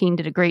 Tolkien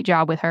did a great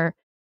job with her.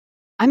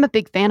 I'm a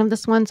big fan of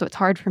this one, so it's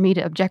hard for me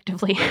to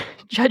objectively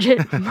judge it.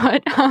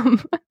 But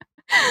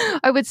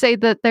I would say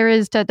that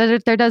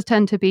there does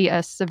tend to be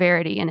a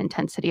severity and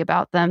intensity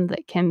about them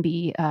that can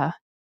be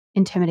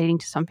intimidating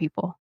to some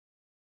people.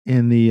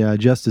 In the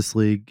Justice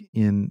League,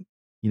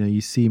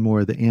 you see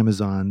more of the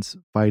Amazons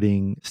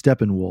fighting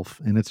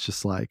Steppenwolf, and it's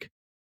just like,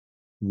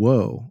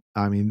 whoa.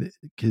 I mean,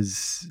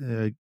 because,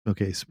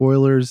 okay,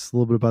 spoilers, a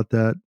little bit about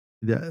that.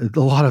 A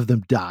lot of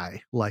them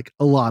die, like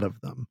a lot of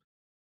them.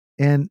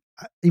 And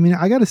I mean,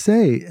 I got to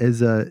say,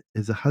 as a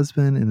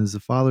husband and as a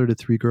father to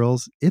 3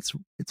 girls, it's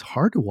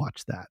hard to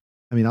watch that.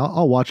 I mean,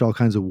 I'll watch all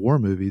kinds of war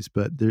movies,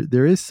 but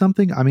there is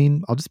something, I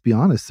mean, I'll just be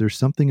honest, there's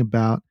something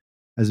about,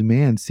 as a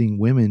man, seeing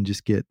women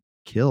just get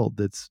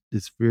killed it's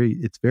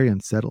very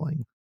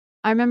unsettling.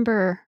 I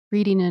remember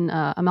reading in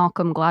a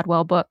Malcolm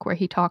Gladwell book where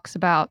he talks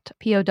about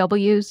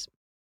POWs,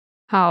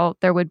 how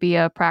there would be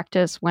a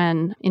practice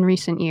when, in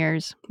recent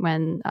years,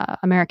 when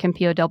American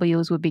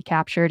POWs would be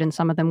captured and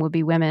some of them would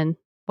be women,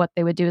 what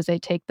they would do is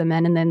they'd take the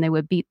men and then they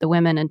would beat the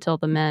women until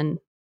the men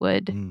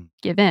would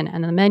give in.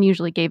 And the men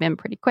usually gave in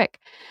pretty quick.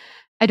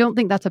 I don't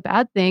think that's a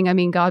bad thing. I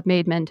mean, God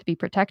made men to be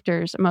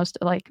protectors. Most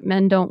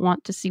men don't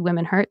want to see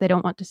women hurt. They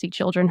don't want to see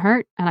children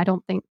hurt. And I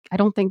don't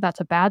think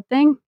that's a bad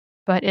thing.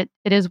 but it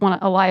is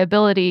a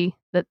liability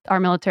that our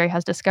military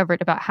has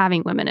discovered about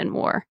having women in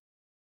war.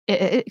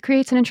 It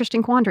creates an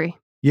interesting quandary.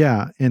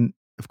 Yeah, and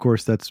of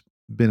course that's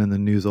been in the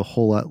news a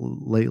whole lot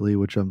lately,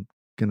 which I'm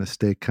gonna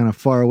stay kind of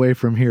far away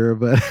from here,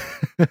 but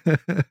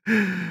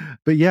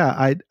but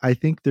yeah, I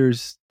think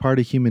there's part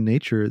of human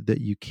nature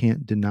that you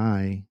can't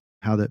deny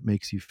how that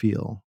makes you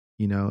feel.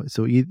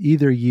 So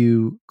either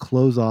you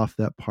close off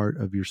that part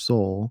of your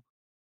soul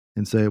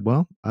and say,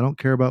 well, I don't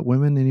care about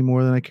women any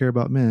more than I care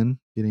about men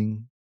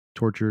getting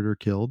tortured or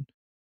killed,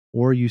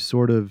 or you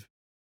sort of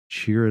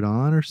cheer it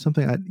on or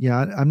something.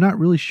 I'm not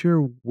really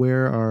sure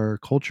where our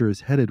culture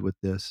is headed with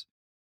this.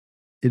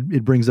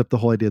 It brings up the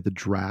whole idea of the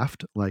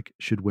draft, like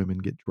should women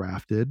get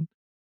drafted?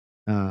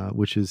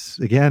 Which is,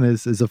 again,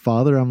 as a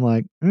father, I'm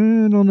like, I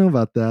don't know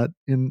about that,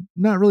 and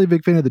not really a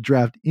big fan of the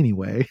draft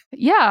anyway.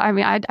 Yeah, I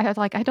mean, I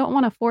don't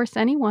want to force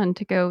anyone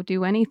to go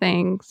do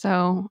anything.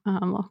 So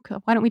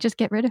why don't we just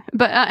get rid of?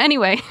 But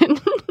anyway,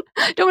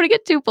 don't want to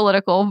get too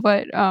political.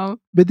 But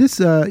this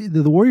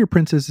the Warrior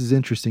Princess is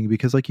interesting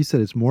because, like you said,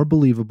 it's more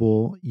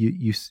believable.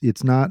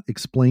 It's not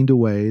explained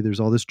away. There's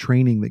all this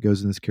training that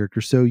goes in this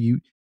character, so you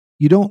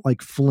don't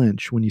like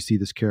flinch when you see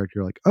this character.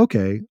 You're like,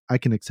 okay, I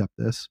can accept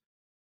this.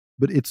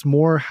 But it's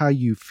more how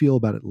you feel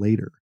about it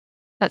later.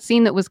 That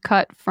scene that was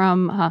cut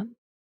from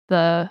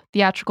the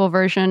theatrical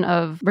version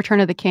of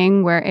Return of the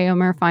King, where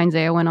Éomer finds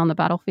Éowyn on the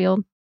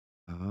battlefield.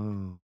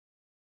 Oh,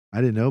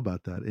 I didn't know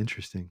about that.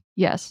 Interesting.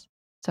 Yes.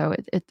 So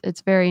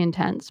it's very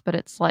intense, but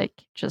it's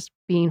like just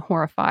being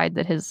horrified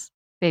that his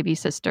baby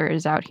sister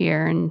is out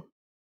here. And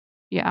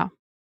yeah.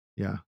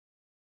 Yeah.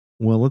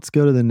 Well, let's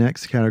go to the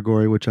next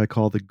category, which I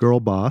call the girl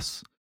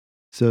boss.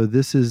 So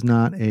this is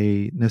not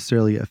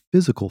necessarily a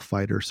physical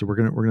fighter. So we're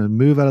gonna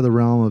move out of the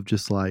realm of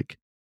just like,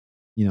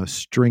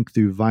 strength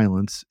through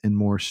violence and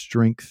more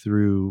strength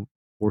through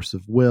force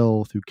of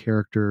will, through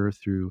character,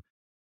 through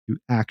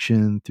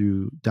action,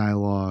 through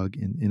dialogue,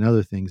 and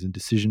other things, and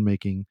decision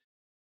making.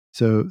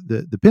 So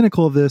the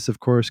pinnacle of this, of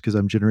course, because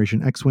I'm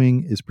Generation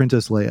X-Wing, is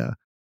Princess Leia.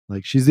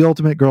 Like she's the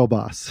ultimate girl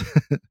boss.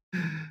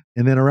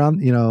 And then around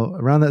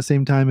that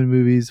same time in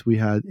movies, we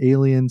had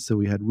Aliens. So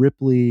we had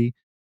Ripley.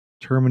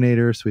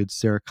 Terminator, so we had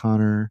Sarah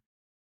Connor.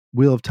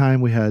 Wheel of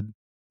Time, we had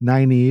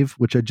Nynaeve,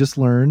 which I just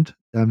learned.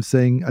 I've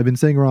been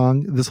saying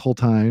wrong this whole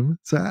time.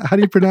 So how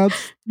do you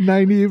pronounce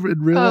Nynaeve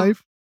in real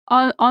life?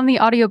 On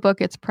the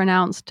audiobook, it's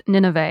pronounced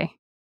Nineveh.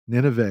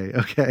 Nineveh,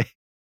 okay.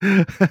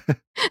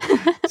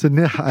 So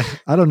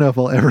I don't know if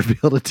I'll ever be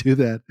able to do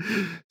that.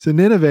 So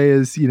Nineveh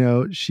is,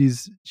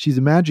 she's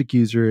a magic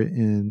user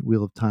in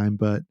Wheel of Time,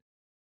 but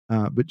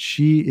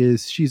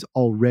she's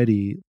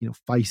already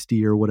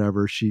feisty or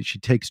whatever. She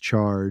takes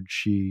charge.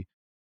 She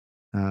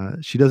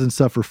doesn't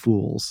suffer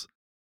fools.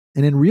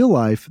 And in real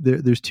life,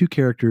 there's two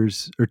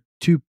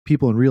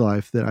people in real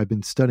life that I've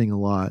been studying a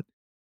lot.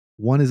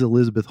 One is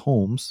Elizabeth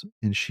Holmes,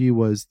 and she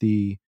was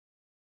the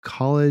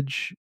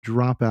college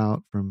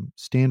dropout from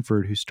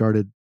Stanford who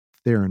started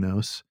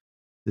Theranos,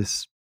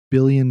 this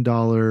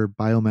billion-dollar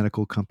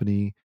biomedical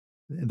company.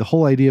 The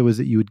whole idea was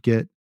that you would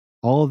get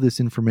all of this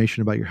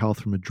information about your health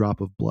from a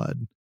drop of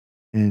blood,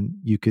 and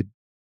you could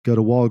go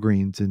to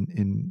Walgreens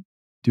and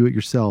do it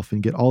yourself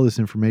and get all this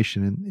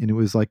information. And it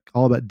was like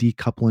all about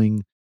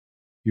decoupling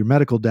your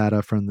medical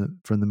data from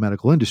the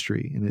medical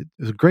industry. And it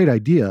was a great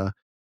idea.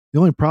 The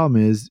only problem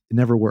is it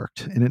never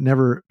worked, and it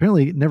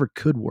never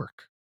could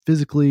work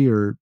physically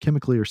or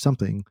chemically or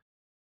something.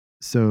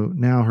 So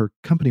now her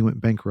company went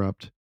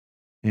bankrupt,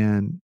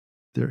 and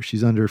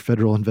she's under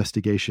federal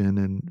investigation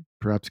and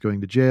perhaps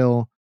going to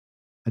jail.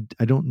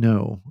 I don't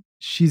know.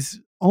 She's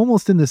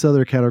almost in this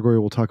other category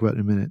we'll talk about in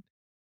a minute,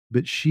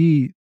 but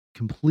she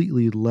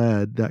completely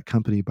led that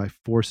company by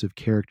force of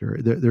character.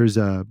 There's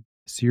a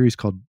series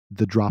called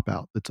The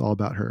Dropout that's all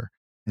about her.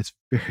 It's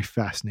very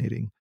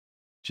fascinating,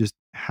 just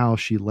how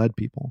she led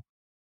people.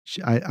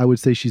 I would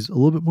say she's a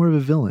little bit more of a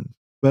villain,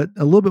 but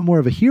a little bit more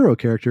of a hero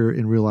character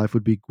in real life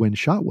would be Gwen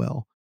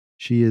Shotwell.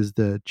 She is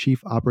the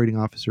chief operating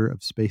officer of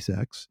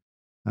SpaceX.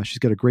 She's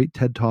got a great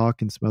TED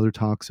Talk and some other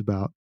talks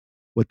about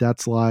what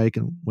that's like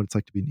and what it's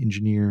like to be an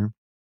engineer.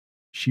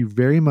 She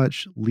very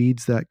much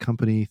leads that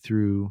company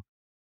through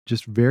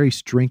just very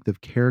strength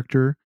of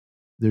character.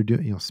 They're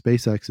doing,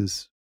 SpaceX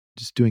is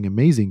just doing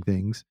amazing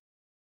things.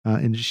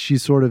 And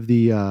she's sort of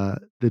the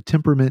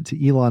temperament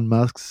to Elon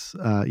Musk's,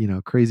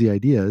 crazy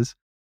ideas.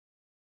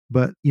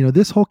 But,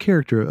 this whole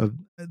character of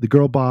the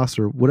girl boss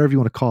or whatever you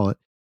want to call it,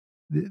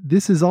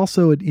 this is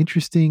also an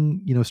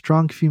interesting,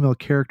 strong female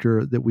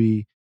character that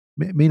we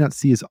may not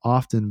see as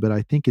often, but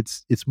I think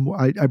it's more,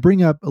 I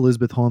bring up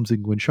Elizabeth Holmes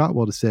and Gwen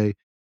Shotwell to say,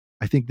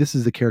 I think this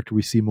is the character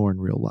we see more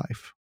in real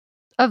life.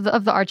 Of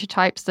the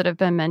archetypes that have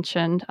been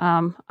mentioned,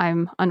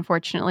 I'm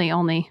unfortunately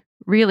only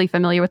really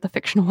familiar with the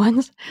fictional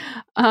ones.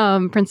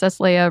 Princess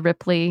Leia,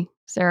 Ripley,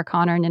 Sarah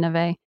Connor,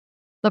 Nineveh.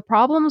 The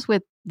problems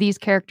with these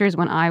characters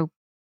when I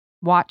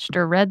watched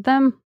or read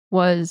them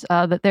was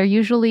that they're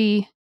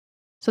usually,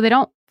 so they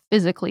don't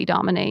physically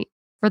dominate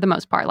for the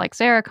most part. Like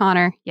Sarah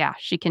Connor, yeah,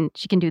 she can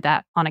do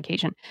that on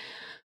occasion.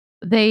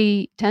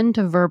 They tend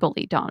to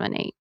verbally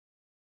dominate.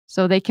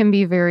 So they can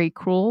be very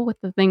cruel with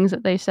the things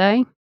that they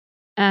say.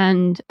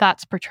 And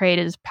that's portrayed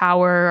as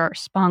power or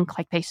spunk,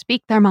 like they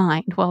speak their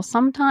mind. Well,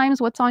 sometimes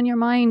what's on your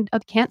mind,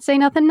 can't say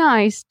nothing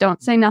nice,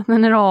 don't say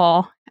nothing at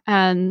all.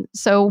 And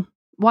so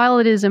while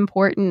it is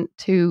important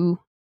to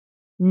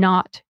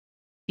not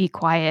be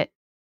quiet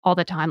all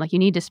the time, like you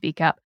need to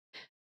speak up,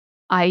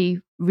 I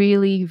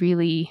really,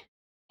 really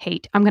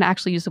hate, I'm going to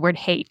actually use the word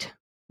hate,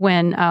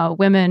 when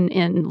women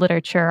in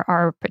literature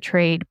are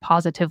portrayed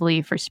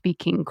positively for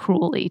speaking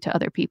cruelly to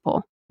other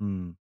people.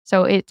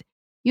 So it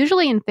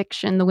usually in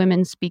fiction, the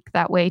women speak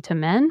that way to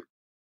men.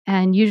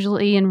 And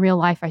usually in real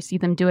life, I see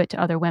them do it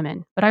to other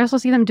women. But I also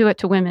see them do it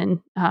to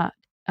women,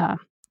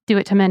 do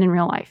it to men in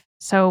real life.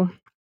 So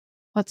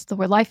what's the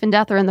word? Life and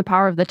death are in the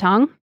power of the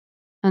tongue.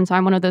 And so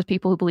I'm one of those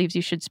people who believes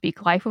you should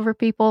speak life over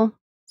people.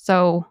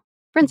 So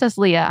Princess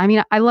Leia, I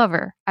mean, I love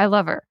her. I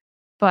love her.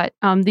 But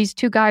these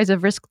two guys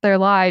have risked their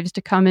lives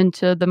to come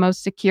into the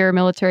most secure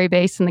military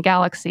base in the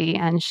galaxy,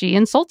 and she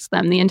insults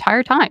them the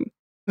entire time.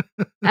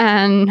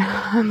 And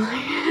I'm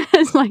like,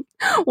 it's like,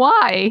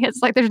 why?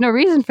 It's like, there's no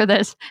reason for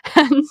this.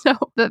 And so,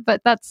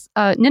 but that's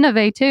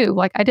Nineveh too.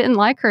 Like, I didn't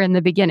like her in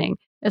the beginning.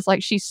 It's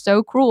like, she's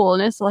so cruel.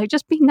 And it's like,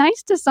 just be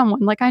nice to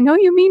someone. Like, I know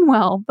you mean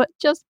well, but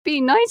just be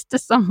nice to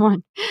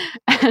someone.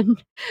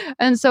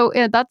 And so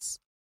that's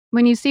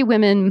when you see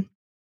women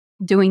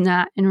doing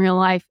that in real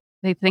life,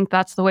 they think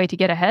that's the way to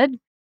get ahead.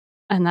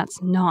 And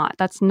that's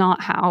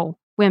not how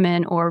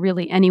women or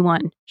really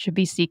anyone should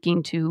be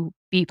seeking to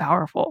be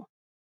powerful.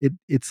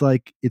 It's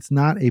like, it's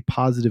not a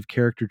positive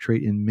character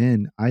trait in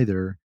men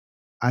either.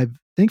 I've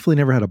thankfully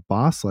never had a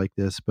boss like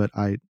this, but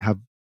I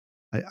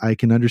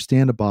can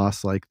understand a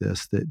boss like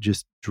this that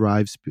just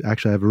drives.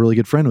 Actually, I have a really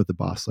good friend with a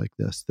boss like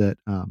this that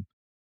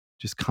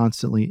just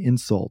constantly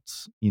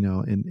insults,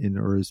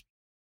 or is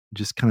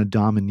just kind of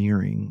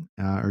domineering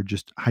or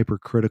just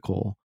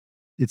hypercritical.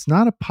 It's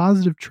not a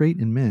positive trait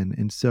in men,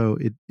 and so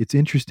it's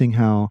interesting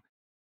how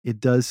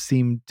it does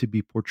seem to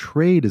be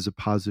portrayed as a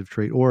positive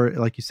trait, or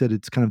like you said,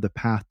 it's kind of the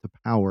path to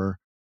power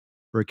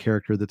for a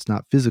character that's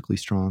not physically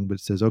strong, but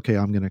it says, okay,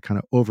 I'm going to kind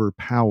of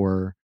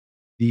overpower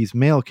these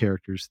male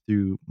characters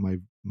through my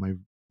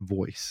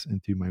voice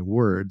and through my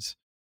words.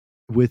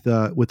 With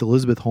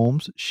Elizabeth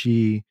Holmes,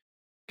 she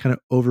kind of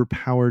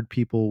overpowered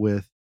people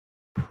with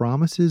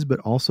promises, but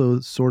also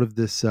sort of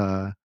this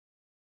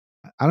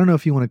I don't know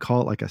if you want to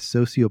call it like a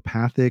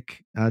sociopathic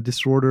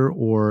disorder,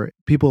 or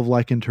people have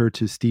likened her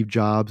to Steve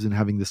Jobs and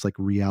having this like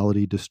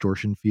reality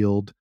distortion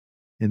field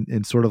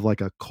and sort of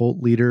like a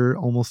cult leader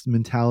almost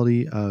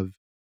mentality of,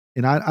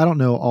 and I don't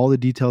know all the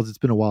details. It's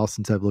been a while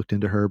since I've looked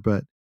into her,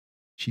 but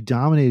she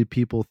dominated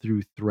people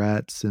through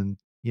threats and,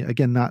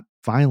 again, not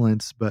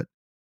violence, but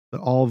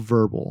all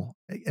verbal.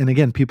 And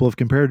again, people have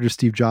compared her to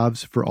Steve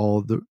Jobs for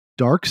all the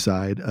dark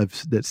side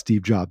of that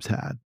Steve Jobs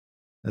had.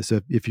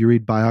 So if you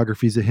read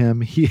biographies of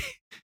him, he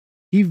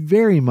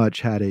very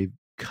much had a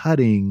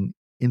cutting,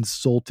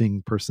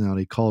 insulting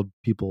personality, called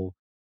people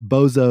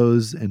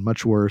bozos and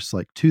much worse,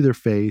 like to their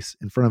face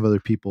in front of other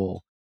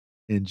people,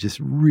 and just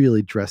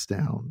really dressed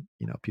down,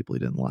 people he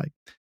didn't like.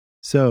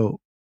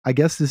 So I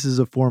guess this is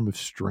a form of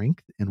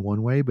strength in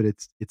one way, but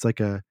it's like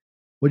what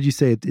did you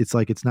say? It's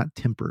like, it's not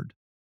tempered.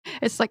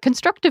 It's like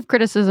constructive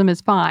criticism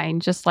is fine,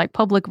 just like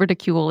public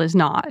ridicule is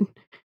not.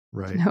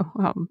 Right.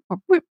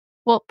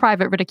 Well,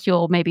 private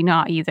ridicule, maybe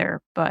not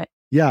either, but.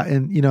 Yeah.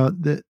 And,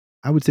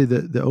 I would say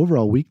that the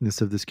overall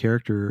weakness of this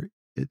character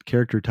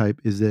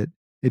type is that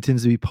it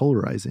tends to be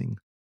polarizing.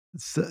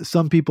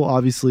 Some people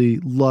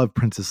obviously love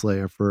Princess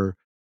Leia for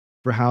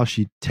how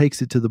she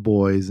takes it to the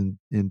boys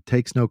and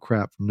takes no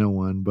crap from no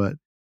one. But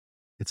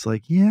it's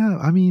like, yeah,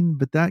 I mean,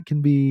 but that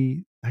can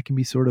be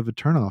sort of a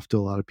turnoff to a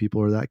lot of people,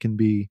 or that can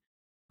be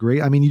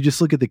great. I mean, you just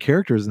look at the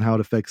characters and how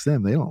it affects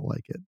them. They don't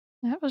like it.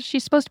 Yeah, well,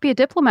 she's supposed to be a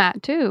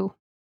diplomat too.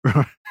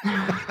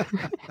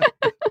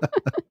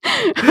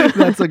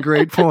 That's a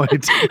great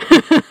point.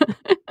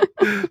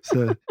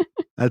 So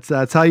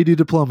that's how you do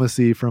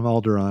diplomacy from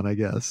Alderaan, I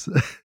guess.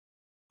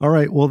 All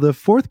right. Well, the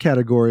fourth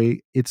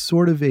category, it's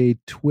sort of a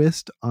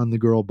twist on the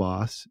girl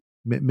boss,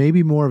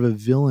 maybe more of a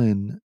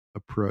villain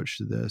approach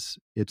to this.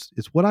 It's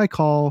what I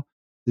call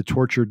the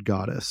tortured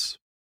goddess.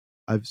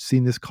 I've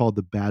seen this called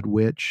the bad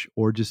witch,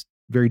 or just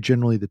very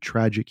generally the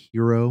tragic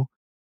hero.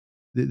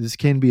 This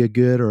can be a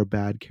good or a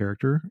bad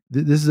character.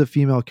 This is a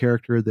female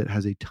character that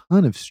has a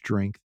ton of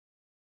strength,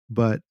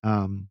 but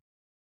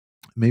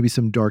maybe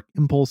some dark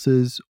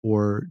impulses,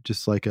 or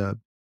just like a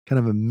kind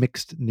of a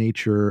mixed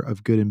nature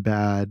of good and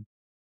bad.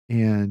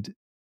 And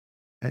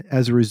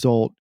as a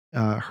result,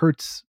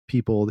 hurts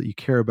people that you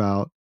care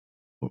about,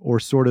 or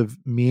sort of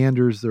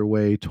meanders their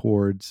way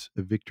towards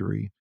a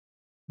victory.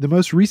 The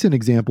most recent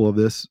example of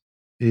this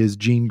is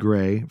Jean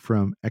Grey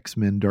from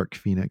X-Men Dark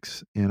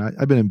Phoenix. And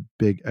I've been a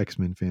big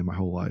X-Men fan my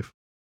whole life.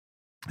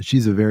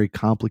 She's a very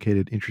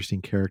complicated,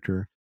 interesting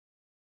character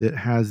that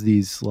has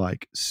these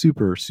like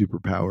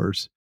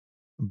superpowers,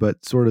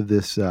 but sort of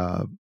this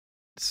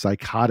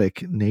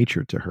psychotic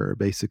nature to her,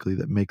 basically,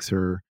 that makes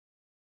her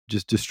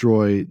just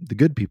destroy the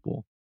good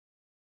people.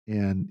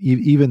 And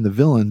even the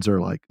villains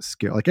are like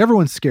scared. Like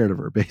everyone's scared of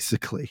her,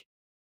 basically.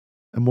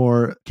 A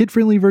more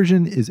kid-friendly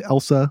version is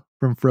Elsa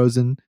from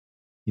Frozen.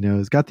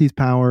 Has got these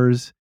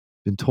powers,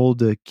 been told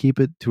to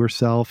keep it to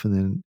herself, and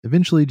then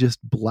eventually just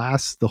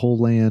blasts the whole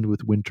land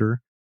with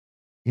winter.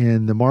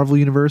 In the Marvel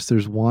Universe,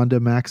 there's Wanda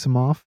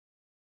Maximoff,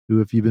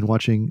 who, if you've been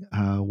watching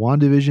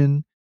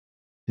WandaVision,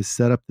 has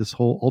set up this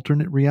whole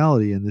alternate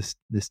reality in this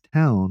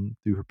town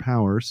through her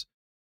powers.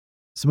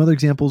 Some other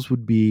examples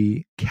would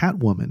be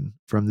Catwoman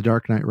from The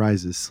Dark Knight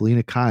Rises,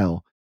 Selena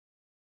Kyle.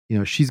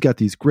 She's got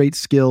these great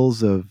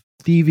skills of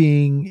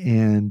thieving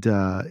and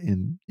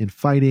in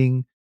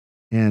fighting.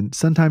 And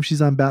sometimes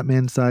she's on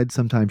Batman's side,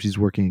 sometimes she's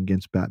working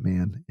against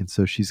Batman. And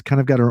so she's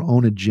kind of got her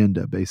own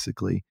agenda,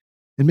 basically.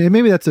 And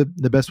maybe that's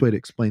the best way to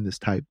explain this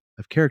type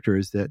of character,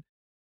 is that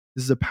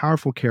this is a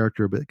powerful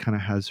character, but it kind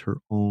of has her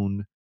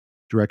own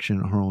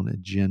direction, her own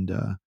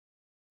agenda.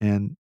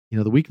 And,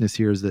 the weakness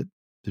here is that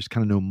there's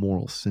kind of no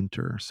moral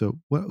center. So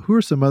who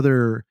are some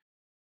other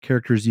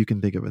characters you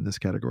can think of in this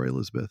category,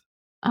 Elizabeth?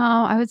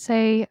 I would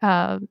say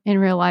in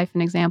real life,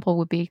 an example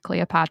would be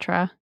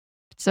Cleopatra.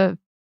 It's a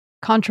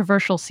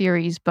controversial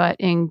series, but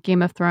in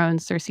Game of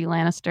Thrones, Cersei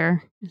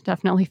Lannister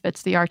definitely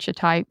fits the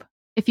archetype.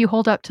 If you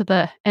hold up to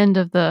the end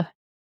of the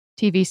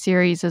TV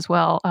series as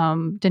well,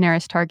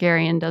 Daenerys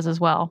Targaryen does as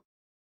well.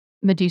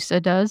 Medusa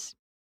does.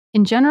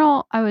 In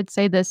general, I would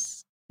say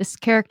this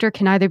character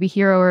can either be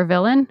hero or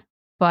villain,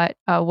 but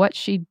what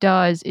she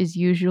does is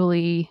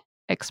usually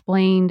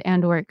explained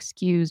and or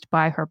excused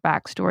by her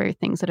backstory,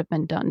 things that have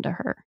been done to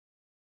her.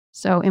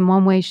 So in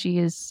one way, she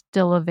is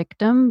still a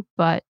victim,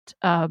 but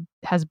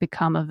has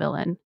become a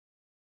villain.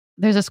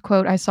 There's this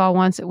quote I saw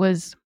once. It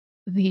was,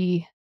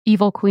 "The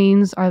evil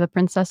queens are the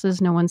princesses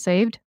no one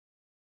saved."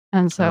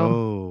 And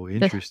so,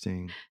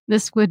 interesting.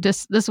 This would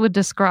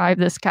describe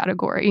this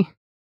category.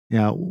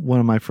 Yeah,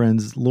 one of my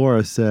friends,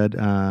 Laura, said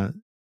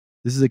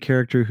this is a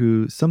character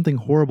who something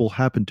horrible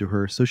happened to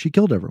her, so she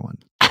killed everyone.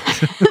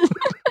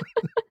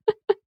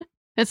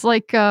 It's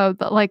like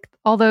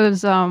all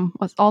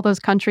those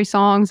country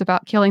songs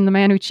about killing the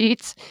man who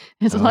cheats.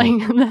 It's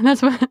like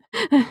that's what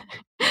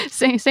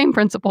same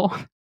principle.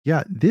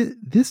 Yeah,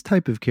 this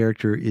type of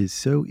character is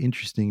so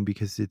interesting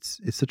because it's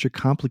such a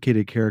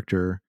complicated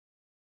character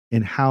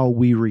in how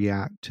we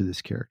react to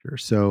this character.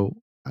 So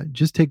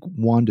just take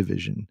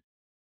WandaVision.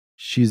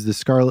 She's the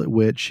Scarlet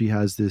Witch. She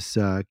has this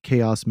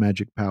chaos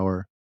magic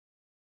power,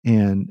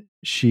 and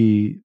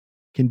she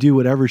can do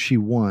whatever she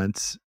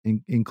wants,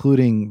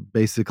 including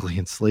basically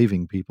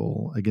enslaving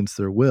people against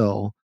their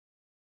will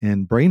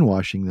and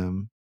brainwashing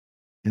them.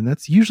 And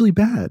that's usually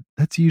bad.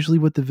 That's usually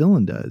what the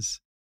villain does.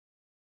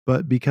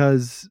 But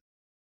because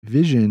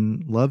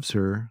Vision loves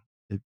her,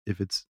 if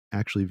it's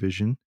actually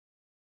Vision,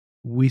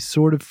 we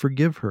sort of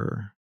forgive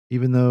her,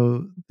 even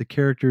though the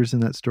characters in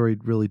that story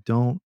really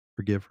don't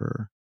forgive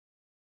her.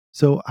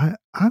 So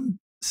I'm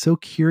so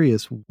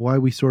curious why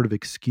we sort of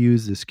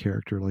excuse this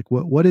character. Like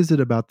what is it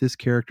about this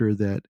character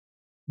that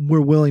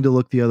we're willing to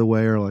look the other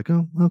way, or like,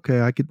 oh,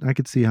 okay, I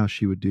could see how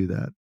she would do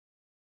that.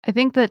 I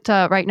think that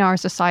right now our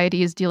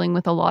society is dealing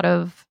with a lot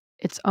of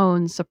its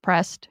own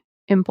suppressed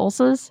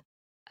impulses.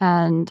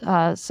 And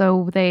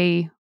so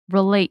they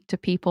relate to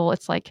people.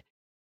 It's like,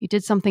 you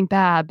did something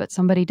bad, but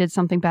somebody did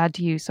something bad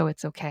to you, so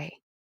it's okay.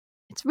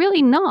 It's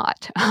really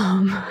not.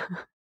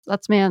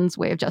 That's man's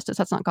way of justice.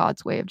 That's not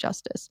God's way of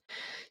justice.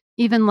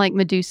 Even like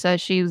Medusa,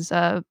 she's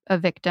a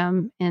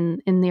victim in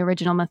the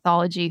original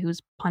mythology who's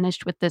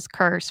punished with this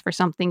curse for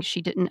something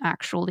she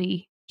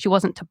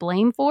wasn't to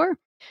blame for.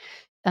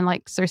 And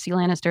like Cersei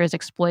Lannister is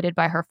exploited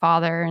by her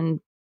father and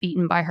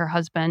beaten by her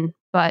husband,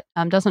 but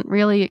doesn't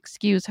really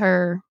excuse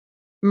her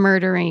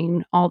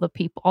murdering all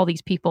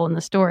these people in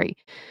the story.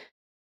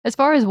 As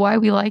far as why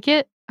we like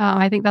it,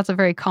 I think that's a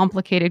very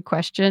complicated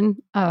question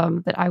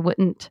that I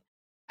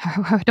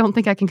don't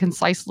think I can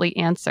concisely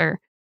answer.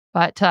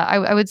 But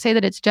I would say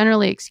that it's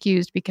generally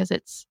excused because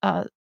it's,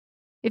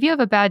 if you have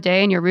a bad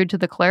day and you're rude to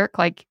the clerk,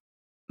 like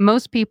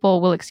most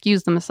people will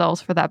excuse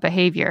themselves for that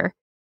behavior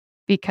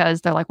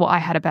because they're like, well, I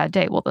had a bad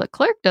day. Well, the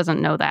clerk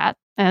doesn't know that.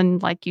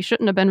 And like, you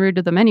shouldn't have been rude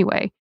to them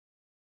anyway.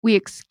 We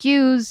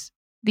excuse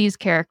these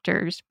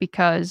characters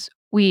because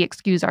we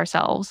excuse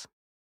ourselves.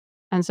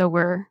 And so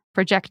we're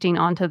projecting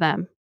onto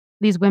them.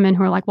 These women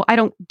who are like, well, I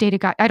don't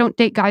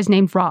date guys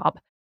named Rob.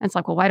 And it's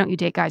like, well, why don't you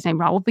date guys named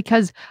Rob? Well,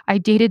 because I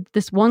dated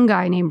this one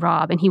guy named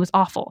Rob and he was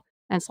awful.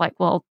 And it's like,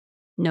 well,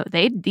 no,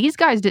 these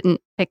guys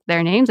didn't pick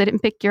their names. They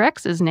didn't pick your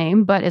ex's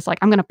name, but it's like,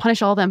 I'm going to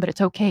punish all of them, but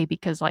it's okay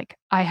because like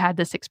I had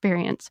this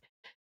experience.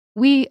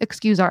 We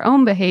excuse our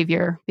own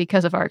behavior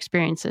because of our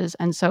experiences.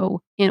 And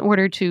so in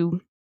order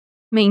to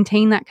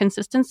maintain that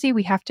consistency,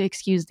 we have to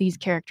excuse these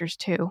characters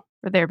too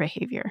for their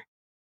behavior.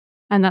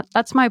 And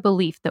that's my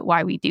belief that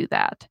why we do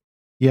that.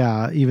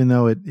 Yeah, even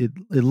though it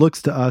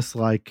looks to us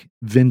like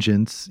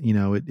vengeance,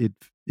 it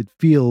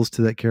feels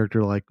to that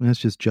character like that's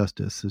just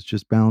justice. It's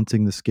just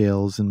balancing the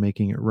scales and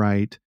making it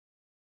right.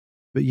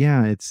 But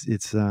yeah, it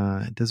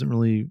doesn't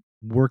really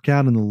work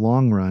out in the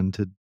long run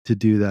to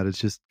do that. It's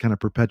just kind of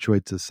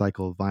perpetuates a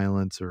cycle of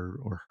violence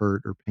or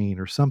hurt or pain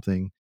or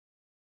something.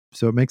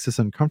 So it makes us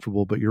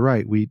uncomfortable, but you're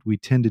right. We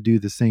tend to do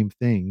the same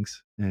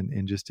things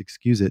and just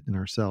excuse it in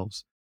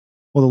ourselves.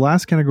 Well, the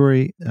last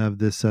category of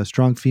this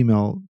strong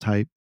female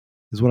type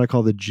is what I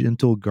call the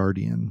gentle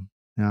guardian.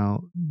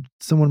 Now,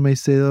 someone may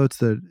say, "Oh,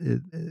 it's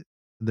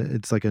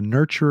like a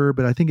nurturer,"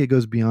 but I think it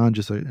goes beyond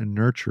just a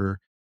nurturer.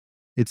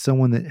 It's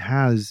someone that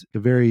has a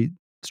very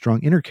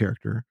strong inner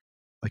character,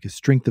 like a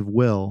strength of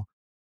will,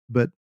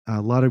 but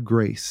a lot of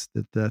grace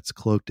that's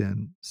cloaked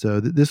in. So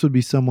this would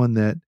be someone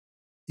that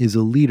is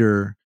a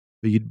leader,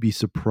 but you'd be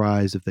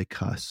surprised if they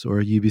cuss,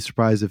 or you'd be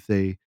surprised if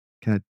they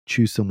kind of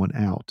choose someone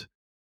out.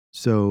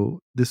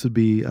 So this would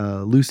be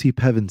Lucy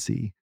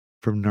Pevensey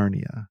from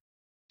Narnia,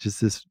 just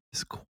this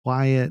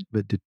quiet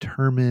but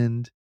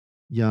determined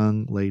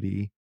young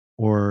lady,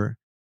 or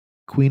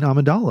Queen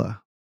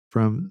Amidala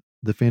from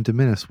The Phantom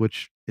Menace,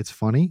 which it's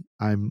funny,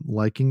 I'm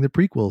liking the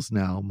prequels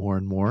now more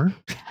and more.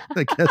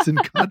 I guess in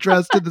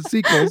contrast to the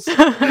sequels,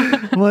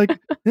 I'm like,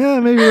 yeah,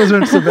 maybe those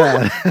aren't so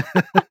bad.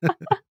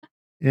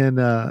 And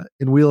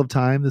in Wheel of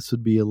Time, this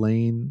would be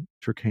Elaine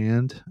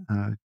Turcand,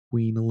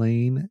 Queen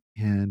Elaine,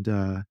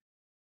 and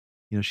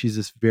she's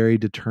this very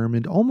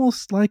determined,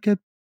 almost like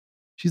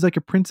she's like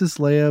a Princess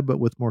Leia, but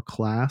with more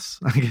class,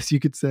 I guess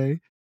you could say.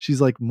 She's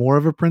like more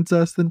of a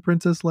princess than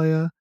Princess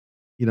Leia.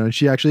 And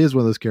she actually is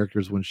one of those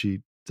characters when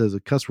she says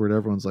a cuss word,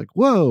 everyone's like,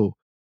 whoa.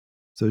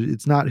 So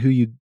it's not who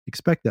you'd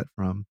expect that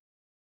from.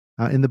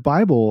 In the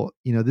Bible,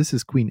 this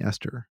is Queen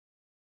Esther,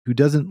 who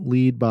doesn't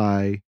lead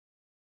by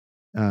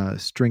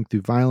strength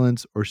through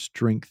violence or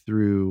strength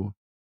through,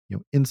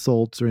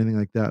 insults or anything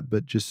like that,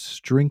 but just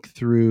strength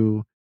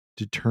through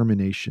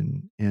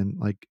determination and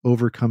like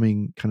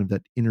overcoming kind of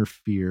that inner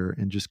fear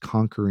and just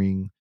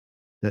conquering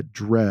that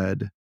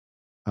dread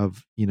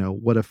of,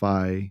 what if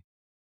I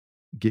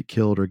get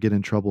killed or get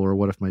in trouble, or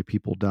what if my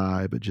people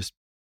die, but just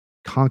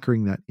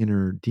conquering that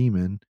inner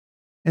demon.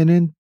 And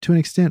then to an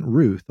extent,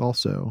 Ruth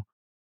also.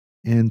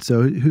 And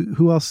so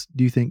who else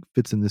do you think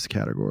fits in this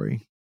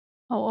category?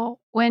 Oh, well,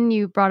 when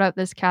you brought up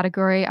this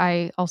category,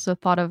 I also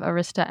thought of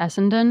Arista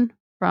Essendon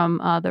from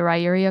the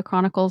Rhaeria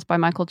Chronicles by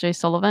Michael J.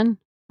 Sullivan.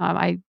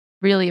 I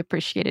really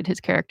appreciated his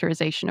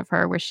characterization of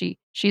her, where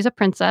she's a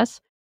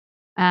princess,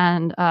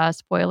 and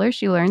spoiler,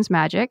 she learns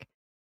magic,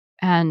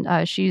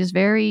 and she's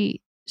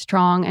very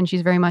strong, and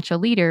she's very much a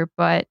leader,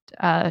 but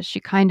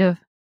she kind of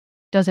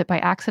does it by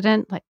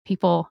accident. Like,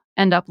 people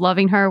end up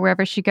loving her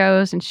wherever she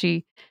goes, and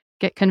she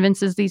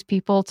convinces these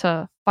people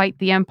to fight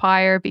the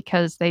Empire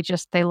because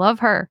they love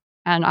her.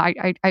 And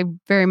I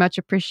very much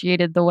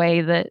appreciated the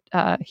way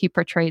that he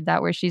portrayed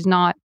that, where she's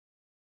not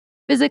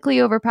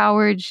physically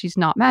overpowered, she's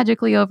not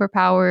magically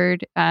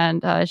overpowered,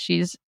 and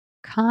she's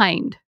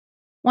kind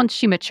once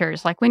she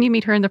matures. Like, when you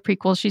meet her in the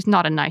prequels, she's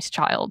not a nice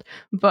child,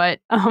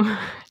 but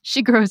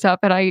she grows up.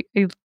 And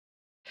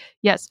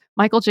yes,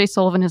 Michael J.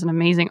 Sullivan is an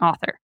amazing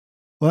author.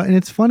 Well, and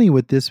it's funny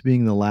with this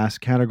being the last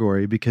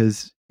category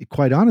because,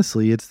 quite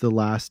honestly, it's the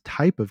last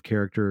type of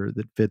character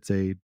that fits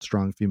a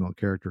strong female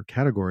character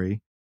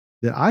category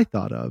that I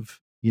thought of.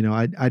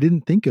 I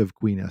didn't think of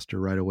Queen Esther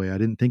right away. I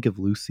didn't think of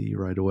Lucy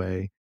right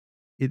away.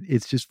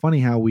 It's just funny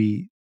how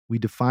we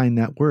define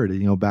that word.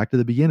 Back to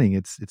the beginning.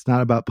 It's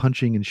not about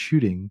punching and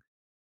shooting.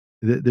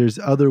 There's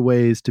other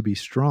ways to be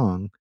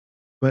strong.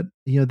 But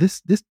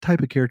this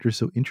type of character is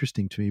so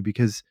interesting to me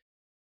because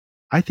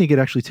I think it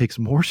actually takes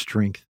more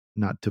strength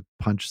not to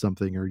punch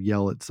something or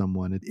yell at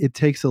someone. It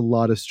takes a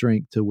lot of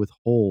strength to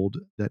withhold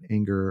that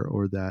anger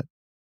or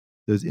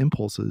those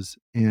impulses,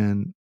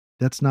 and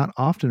that's not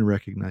often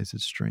recognized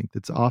as strength.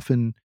 It's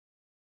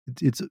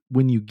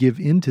when you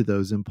give into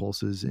those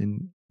impulses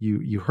and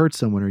you hurt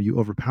someone or you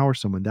overpower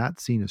someone,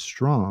 that's seen as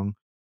strong.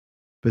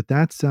 But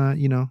that's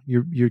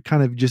you're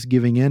kind of just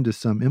giving in to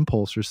some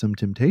impulse or some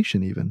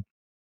temptation even.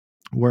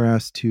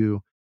 Whereas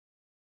to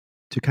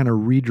kind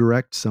of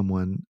redirect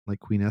someone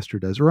like Queen Esther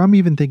does, or I'm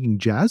even thinking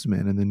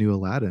Jasmine in the new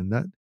Aladdin.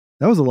 That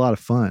was a lot of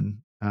fun,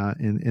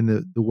 and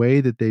the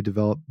way that they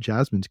developed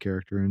Jasmine's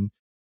character, and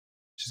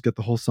she's got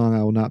the whole song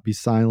 "I Will Not Be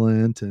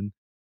Silent," and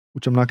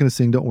which I'm not going to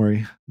sing. Don't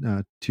worry,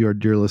 to our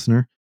dear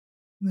listener.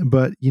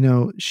 But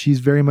she's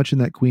very much in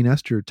that Queen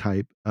Esther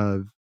type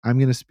of I'm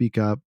going to speak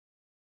up.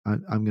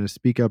 I'm going to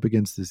speak up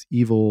against this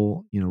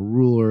evil,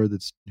 ruler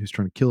who's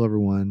trying to kill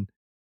everyone,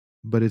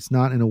 but it's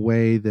not in a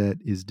way that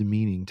is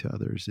demeaning to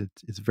others.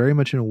 It's very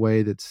much in a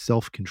way that's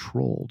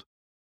self-controlled.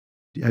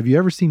 Have you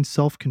ever seen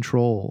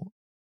self-control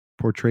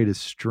portrayed as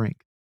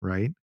strength,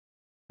 right?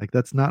 Like,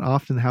 that's not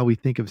often how we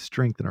think of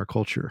strength in our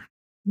culture.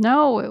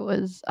 No, it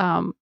was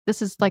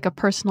this is like a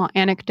personal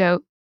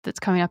anecdote that's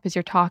coming up as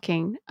you're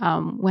talking.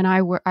 When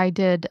I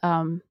did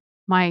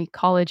my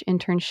college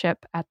internship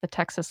at the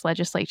Texas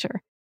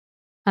legislature,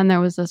 and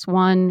there was this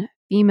one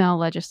female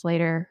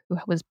legislator who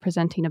was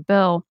presenting a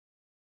bill.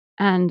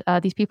 And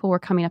these people were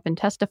coming up and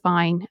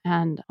testifying,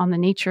 and on the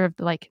nature of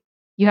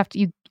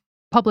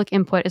public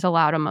input is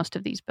allowed on most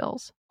of these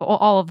bills,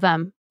 all of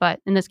them. But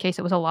in this case,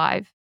 it was a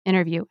live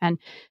interview, and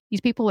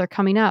these people are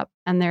coming up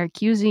and they're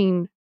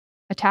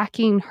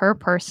attacking her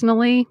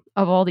personally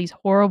of all these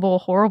horrible,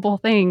 horrible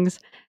things.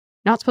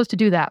 not supposed to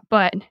do that.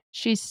 But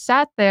she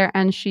sat there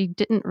and she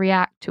didn't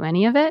react to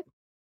any of it.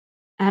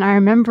 And I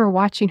remember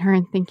watching her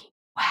and thinking,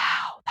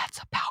 wow, that's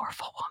a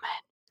powerful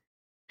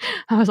woman.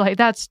 I was like,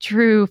 that's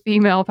true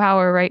female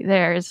power right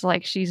there. It's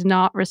like she's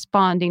not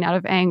responding out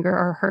of anger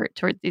or hurt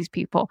toward these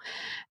people.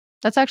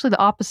 That's actually the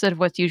opposite of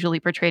what's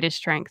usually portrayed as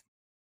strength,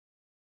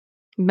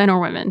 men or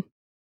women.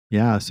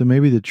 Yeah, so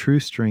maybe the true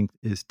strength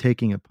is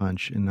taking a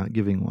punch and not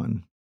giving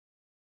one.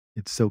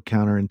 It's so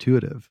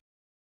counterintuitive.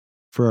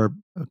 For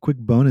a quick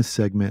bonus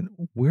segment,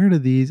 where do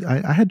these...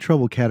 I had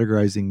trouble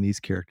categorizing these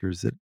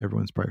characters that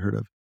everyone's probably heard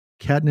of.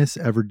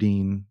 Katniss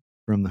Everdeen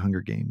from The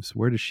Hunger Games.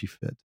 Where does she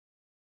fit?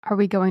 Are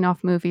we going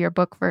off movie or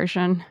book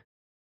version?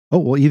 Oh,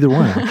 well, either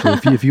one,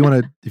 actually. if you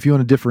want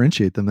to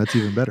differentiate them, that's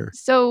even better.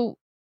 So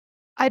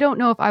I don't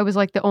know if I was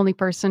like the only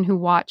person who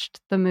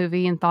watched the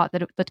movie and thought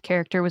that the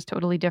character was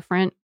totally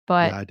different,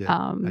 but Yeah, I did.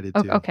 I did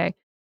too. Okay.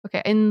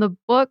 In the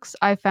books,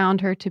 I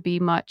found her to be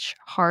much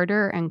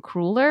harder and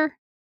crueler,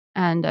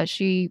 and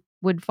she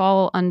would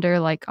fall under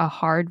like a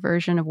hard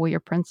version of Warrior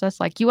Princess.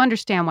 Like you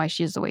understand why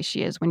she is the way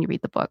she is when you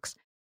read the books,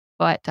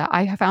 but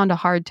I found a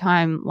hard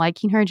time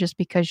liking her just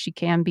because she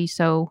can be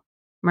so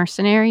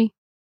mercenary,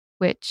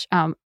 which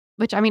I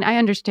mean, I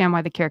understand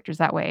why the character's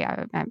that way.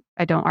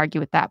 I don't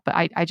argue with that, but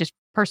I just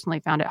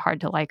personally found it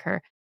hard to like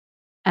her.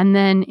 And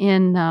then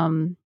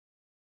in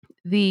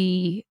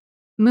the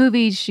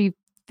movies, she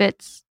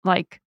fits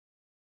like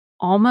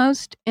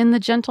almost in the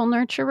gentle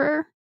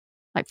nurturer.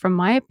 Like from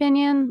my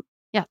opinion,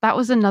 yeah, that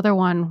was another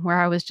one where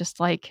I was just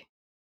like,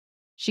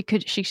 she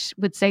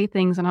would say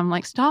things, and I'm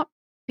like, stop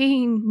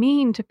being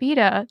mean to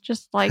Peeta.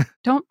 Just like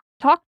don't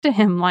talk to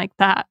him like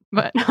that.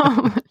 But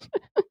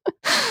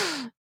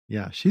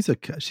yeah, she's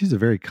a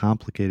very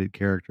complicated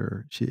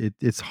character.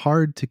 It's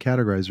hard to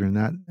categorize her in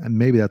that, and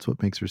maybe that's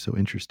what makes her so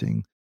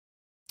interesting.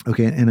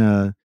 Okay, and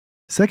a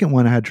second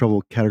one I had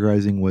trouble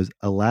categorizing was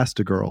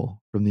Elastigirl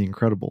from The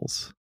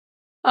Incredibles.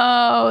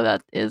 Oh,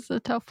 that is a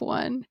tough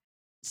one.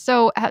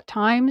 So at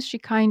times she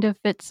kind of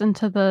fits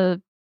into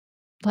the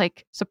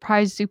like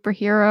surprise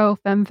superhero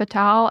femme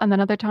fatale, and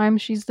then other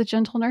times she's the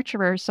gentle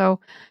nurturer.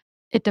 So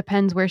it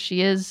depends where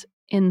she is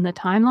in the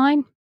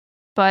timeline.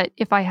 But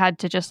if I had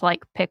to just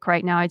like pick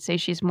right now, I'd say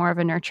she's more of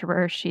a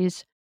nurturer.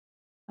 She's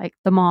like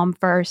the mom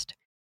first,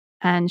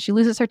 and she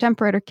loses her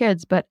temper at her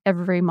kids, but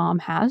every mom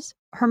has.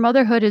 Her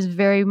motherhood is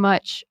very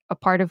much a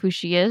part of who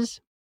she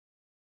is.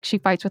 She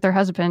fights with her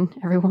husband.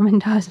 Every woman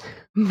does.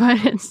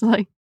 But it's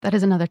like, that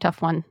is another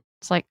tough one.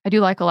 It's like, I do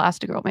like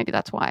Elastigirl. Maybe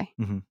that's why.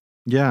 Mm-hmm.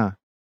 Yeah.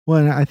 Well,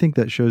 and I think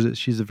that shows that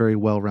she's a very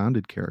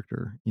well-rounded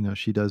character. You know,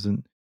 she's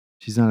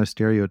not a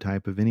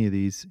stereotype of any of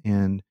these.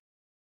 And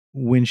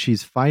when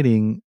she's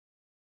fighting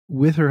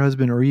with her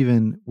husband or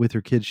even with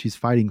her kids, she's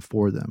fighting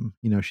for them.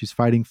 You know, she's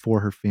fighting for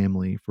her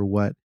family, for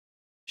what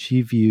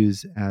she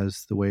views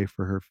as the way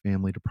for her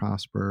family to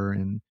prosper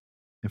and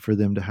for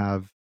them to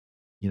have,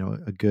 you know,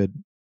 a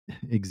good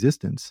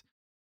existence.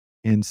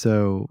 And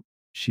so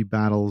she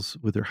battles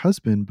with her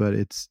husband, but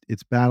it's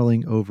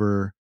battling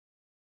over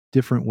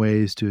different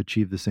ways to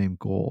achieve the same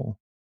goal.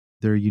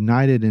 They're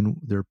united in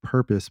their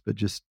purpose, but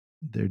just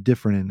they're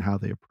different in how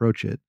they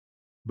approach it.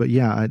 But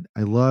yeah,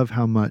 I love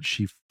how much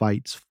she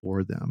fights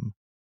for them,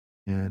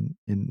 and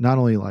not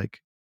only like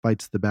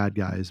fights the bad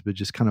guys, but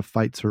just kind of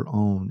fights her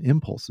own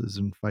impulses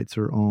and fights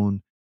her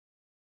own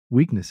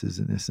weaknesses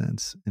in a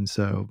sense. And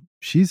so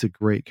she's a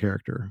great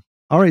character.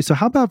 All right, so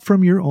how about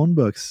from your own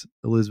books,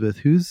 Elizabeth?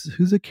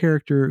 Who's a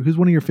character? Who's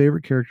one of your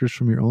favorite characters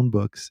from your own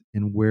books,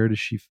 and where does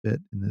she fit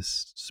in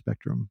this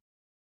spectrum?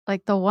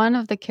 Like the one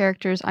of the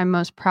characters I'm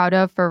most proud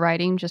of for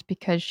writing, just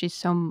because she's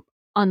so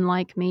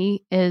unlike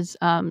me, is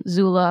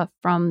Zula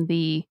from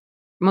the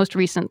most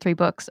recent 3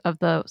 books of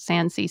the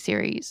Sandsea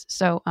series.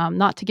 So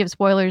not to give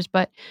spoilers,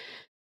 but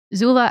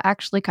Zula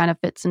actually kind of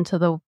fits into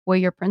the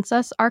warrior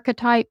princess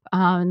archetype.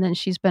 And then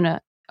she's been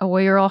a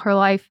warrior all her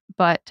life,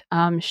 but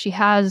she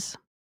has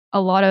a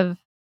lot of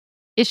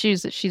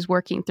issues that she's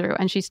working through.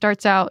 And she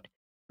starts out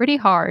pretty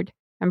hard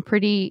and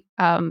pretty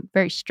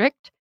very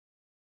strict.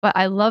 But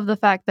I love the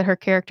fact that her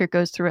character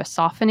goes through a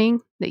softening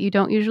that you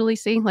don't usually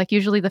see. Like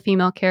usually the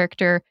female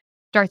character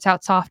starts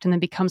out soft and then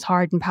becomes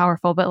hard and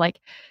powerful. But like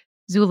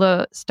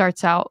Zula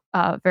starts out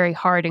very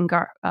hard and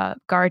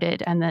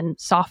guarded and then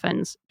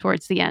softens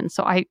towards the end.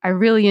 So I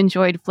really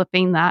enjoyed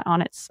flipping that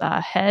on its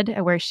head,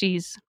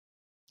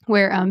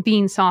 where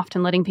being soft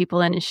and letting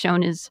people in is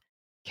shown as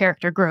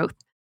character growth.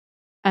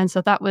 And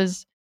so that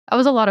was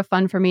a lot of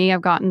fun for me.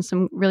 I've gotten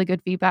some really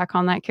good feedback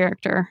on that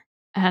character.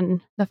 And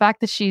the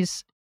fact that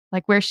she's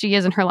like where she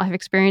is in her life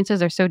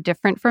experiences are so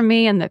different from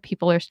me, and that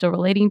people are still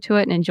relating to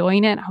it and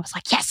enjoying it. I was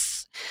like,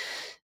 yes.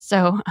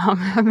 So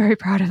I'm very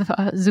proud of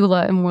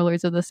Zula in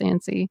Warlords of the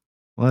Sandsea.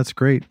 Well, that's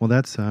great. Well,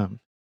 that's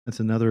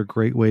another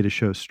great way to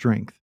show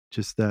strength.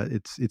 Just that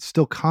it's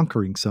still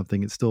conquering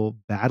something. It's still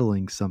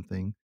battling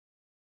something,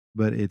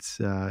 but it's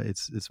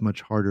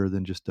much harder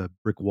than just a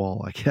brick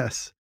wall, I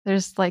guess.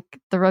 There's like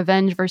the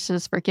revenge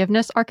versus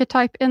forgiveness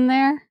archetype in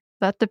there,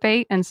 that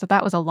debate, and so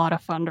that was a lot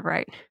of fun to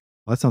write.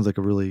 Well, that sounds like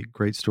a really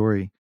great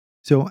story.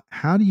 So,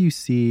 how do you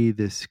see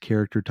this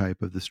character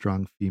type of the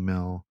strong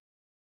female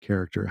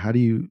character?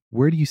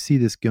 Where do you see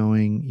this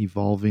going,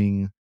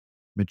 evolving,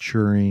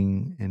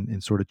 maturing,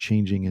 and sort of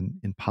changing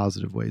in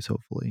positive ways,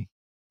 hopefully?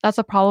 That's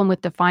a problem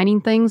with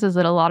defining things, is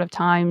that a lot of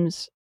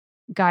times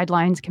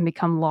guidelines can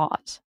become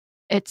laws.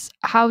 It's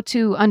how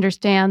to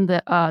understand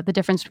the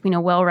difference between a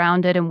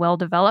well-rounded and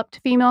well-developed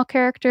female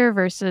character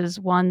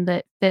versus one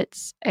that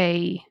fits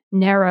a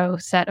narrow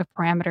set of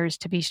parameters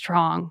to be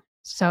strong.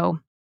 So,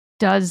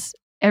 does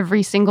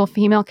every single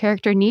female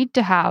character need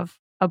to have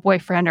a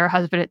boyfriend or a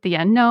husband at the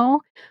end?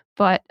 No,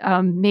 but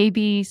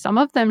maybe some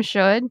of them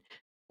should.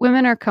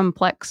 Women are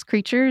complex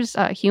creatures.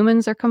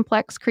 Humans are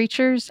complex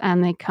creatures,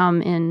 and they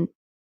come in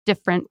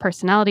different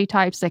personality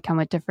types. They come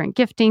with different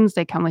giftings.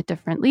 They come with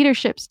different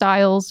leadership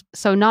styles.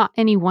 So not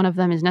any one of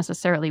them is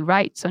necessarily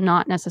right. So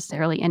not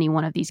necessarily any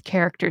one of these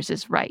characters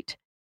is right.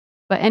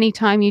 But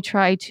anytime you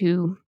try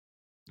to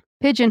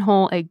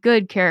pigeonhole a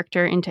good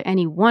character into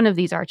any one of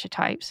these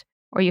archetypes,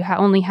 or you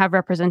only have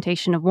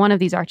representation of one of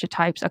these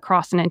archetypes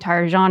across an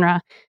entire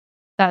genre,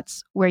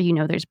 that's where you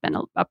know there's been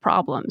a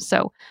problem.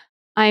 So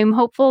I'm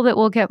hopeful that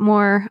we'll get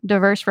more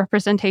diverse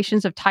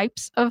representations of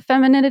types of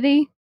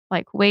femininity,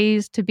 like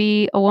ways to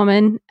be a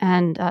woman.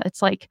 And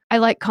it's like, I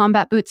like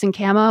combat boots and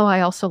camo. I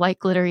also like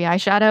glittery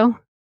eyeshadow.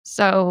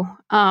 So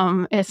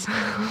it's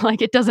like,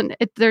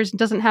 there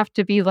doesn't have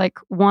to be like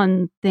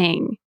one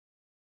thing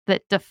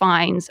that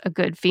defines a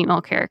good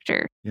female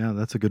character. Yeah,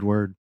 that's a good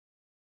word.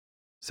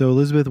 So,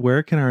 Elizabeth,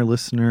 where can our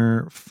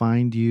listener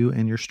find you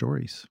and your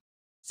stories?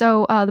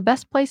 So the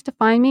best place to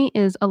find me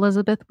is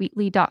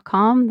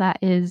elizabethwheatley.com. That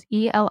is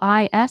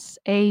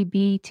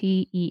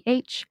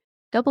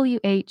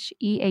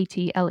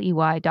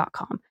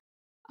ELISABTEHWHEATLEY.com.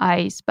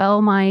 I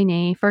spell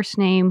my first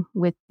name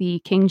with the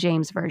King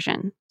James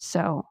Version.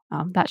 So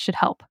that should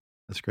help.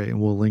 That's great.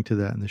 And we'll link to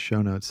that in the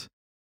show notes.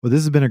 Well,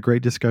 this has been a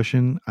great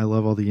discussion. I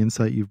love all the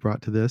insight you've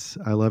brought to this.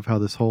 I love how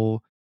this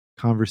whole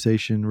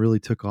conversation really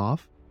took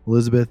off.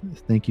 Elizabeth,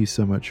 thank you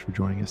so much for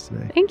joining us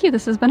today. Thank you.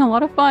 This has been a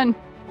lot of fun.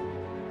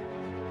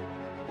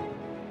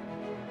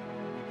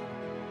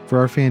 For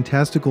our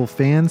Fantastical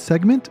Fan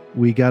segment,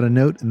 we got a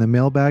note in the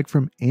mailbag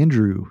from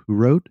Andrew, who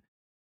wrote,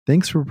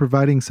 "Thanks for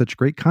providing such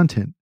great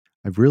content.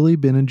 I've really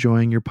been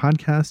enjoying your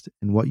podcast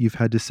and what you've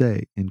had to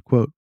say." End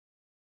quote.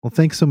 Well,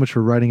 thanks so much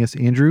for writing us,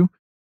 Andrew.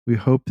 We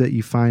hope that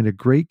you find a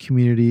great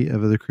community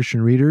of other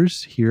Christian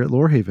readers here at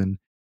Lorehaven.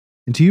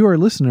 And to you, our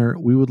listener,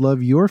 we would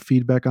love your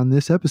feedback on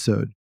this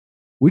episode.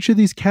 Which of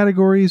these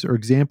categories or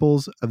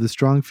examples of the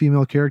strong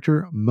female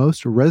character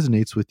most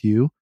resonates with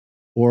you?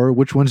 Or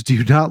which ones do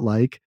you not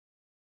like?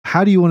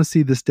 How do you want to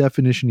see this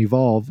definition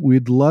evolve?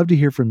 We'd love to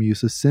hear from you,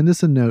 so send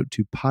us a note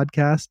to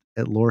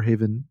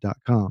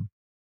podcast@lorehaven.com.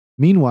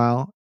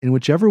 Meanwhile, in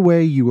whichever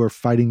way you are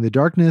fighting the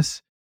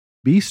darkness,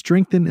 be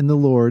strengthened in the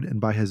Lord and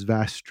by his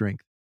vast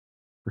strength.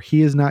 For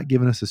he has not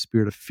given us a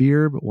spirit of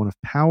fear, but one of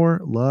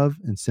power, love,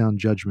 and sound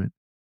judgment.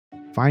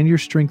 Find your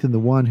strength in the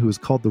one who is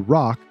called the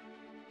Rock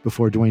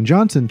before Dwayne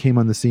Johnson came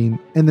on the scene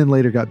and then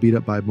later got beat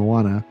up by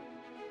Moana.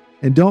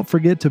 And don't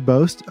forget to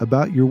boast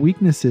about your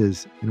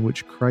weaknesses in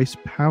which Christ's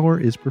power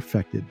is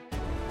perfected,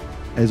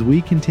 as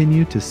we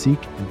continue to seek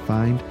and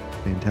find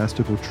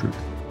fantastical truth.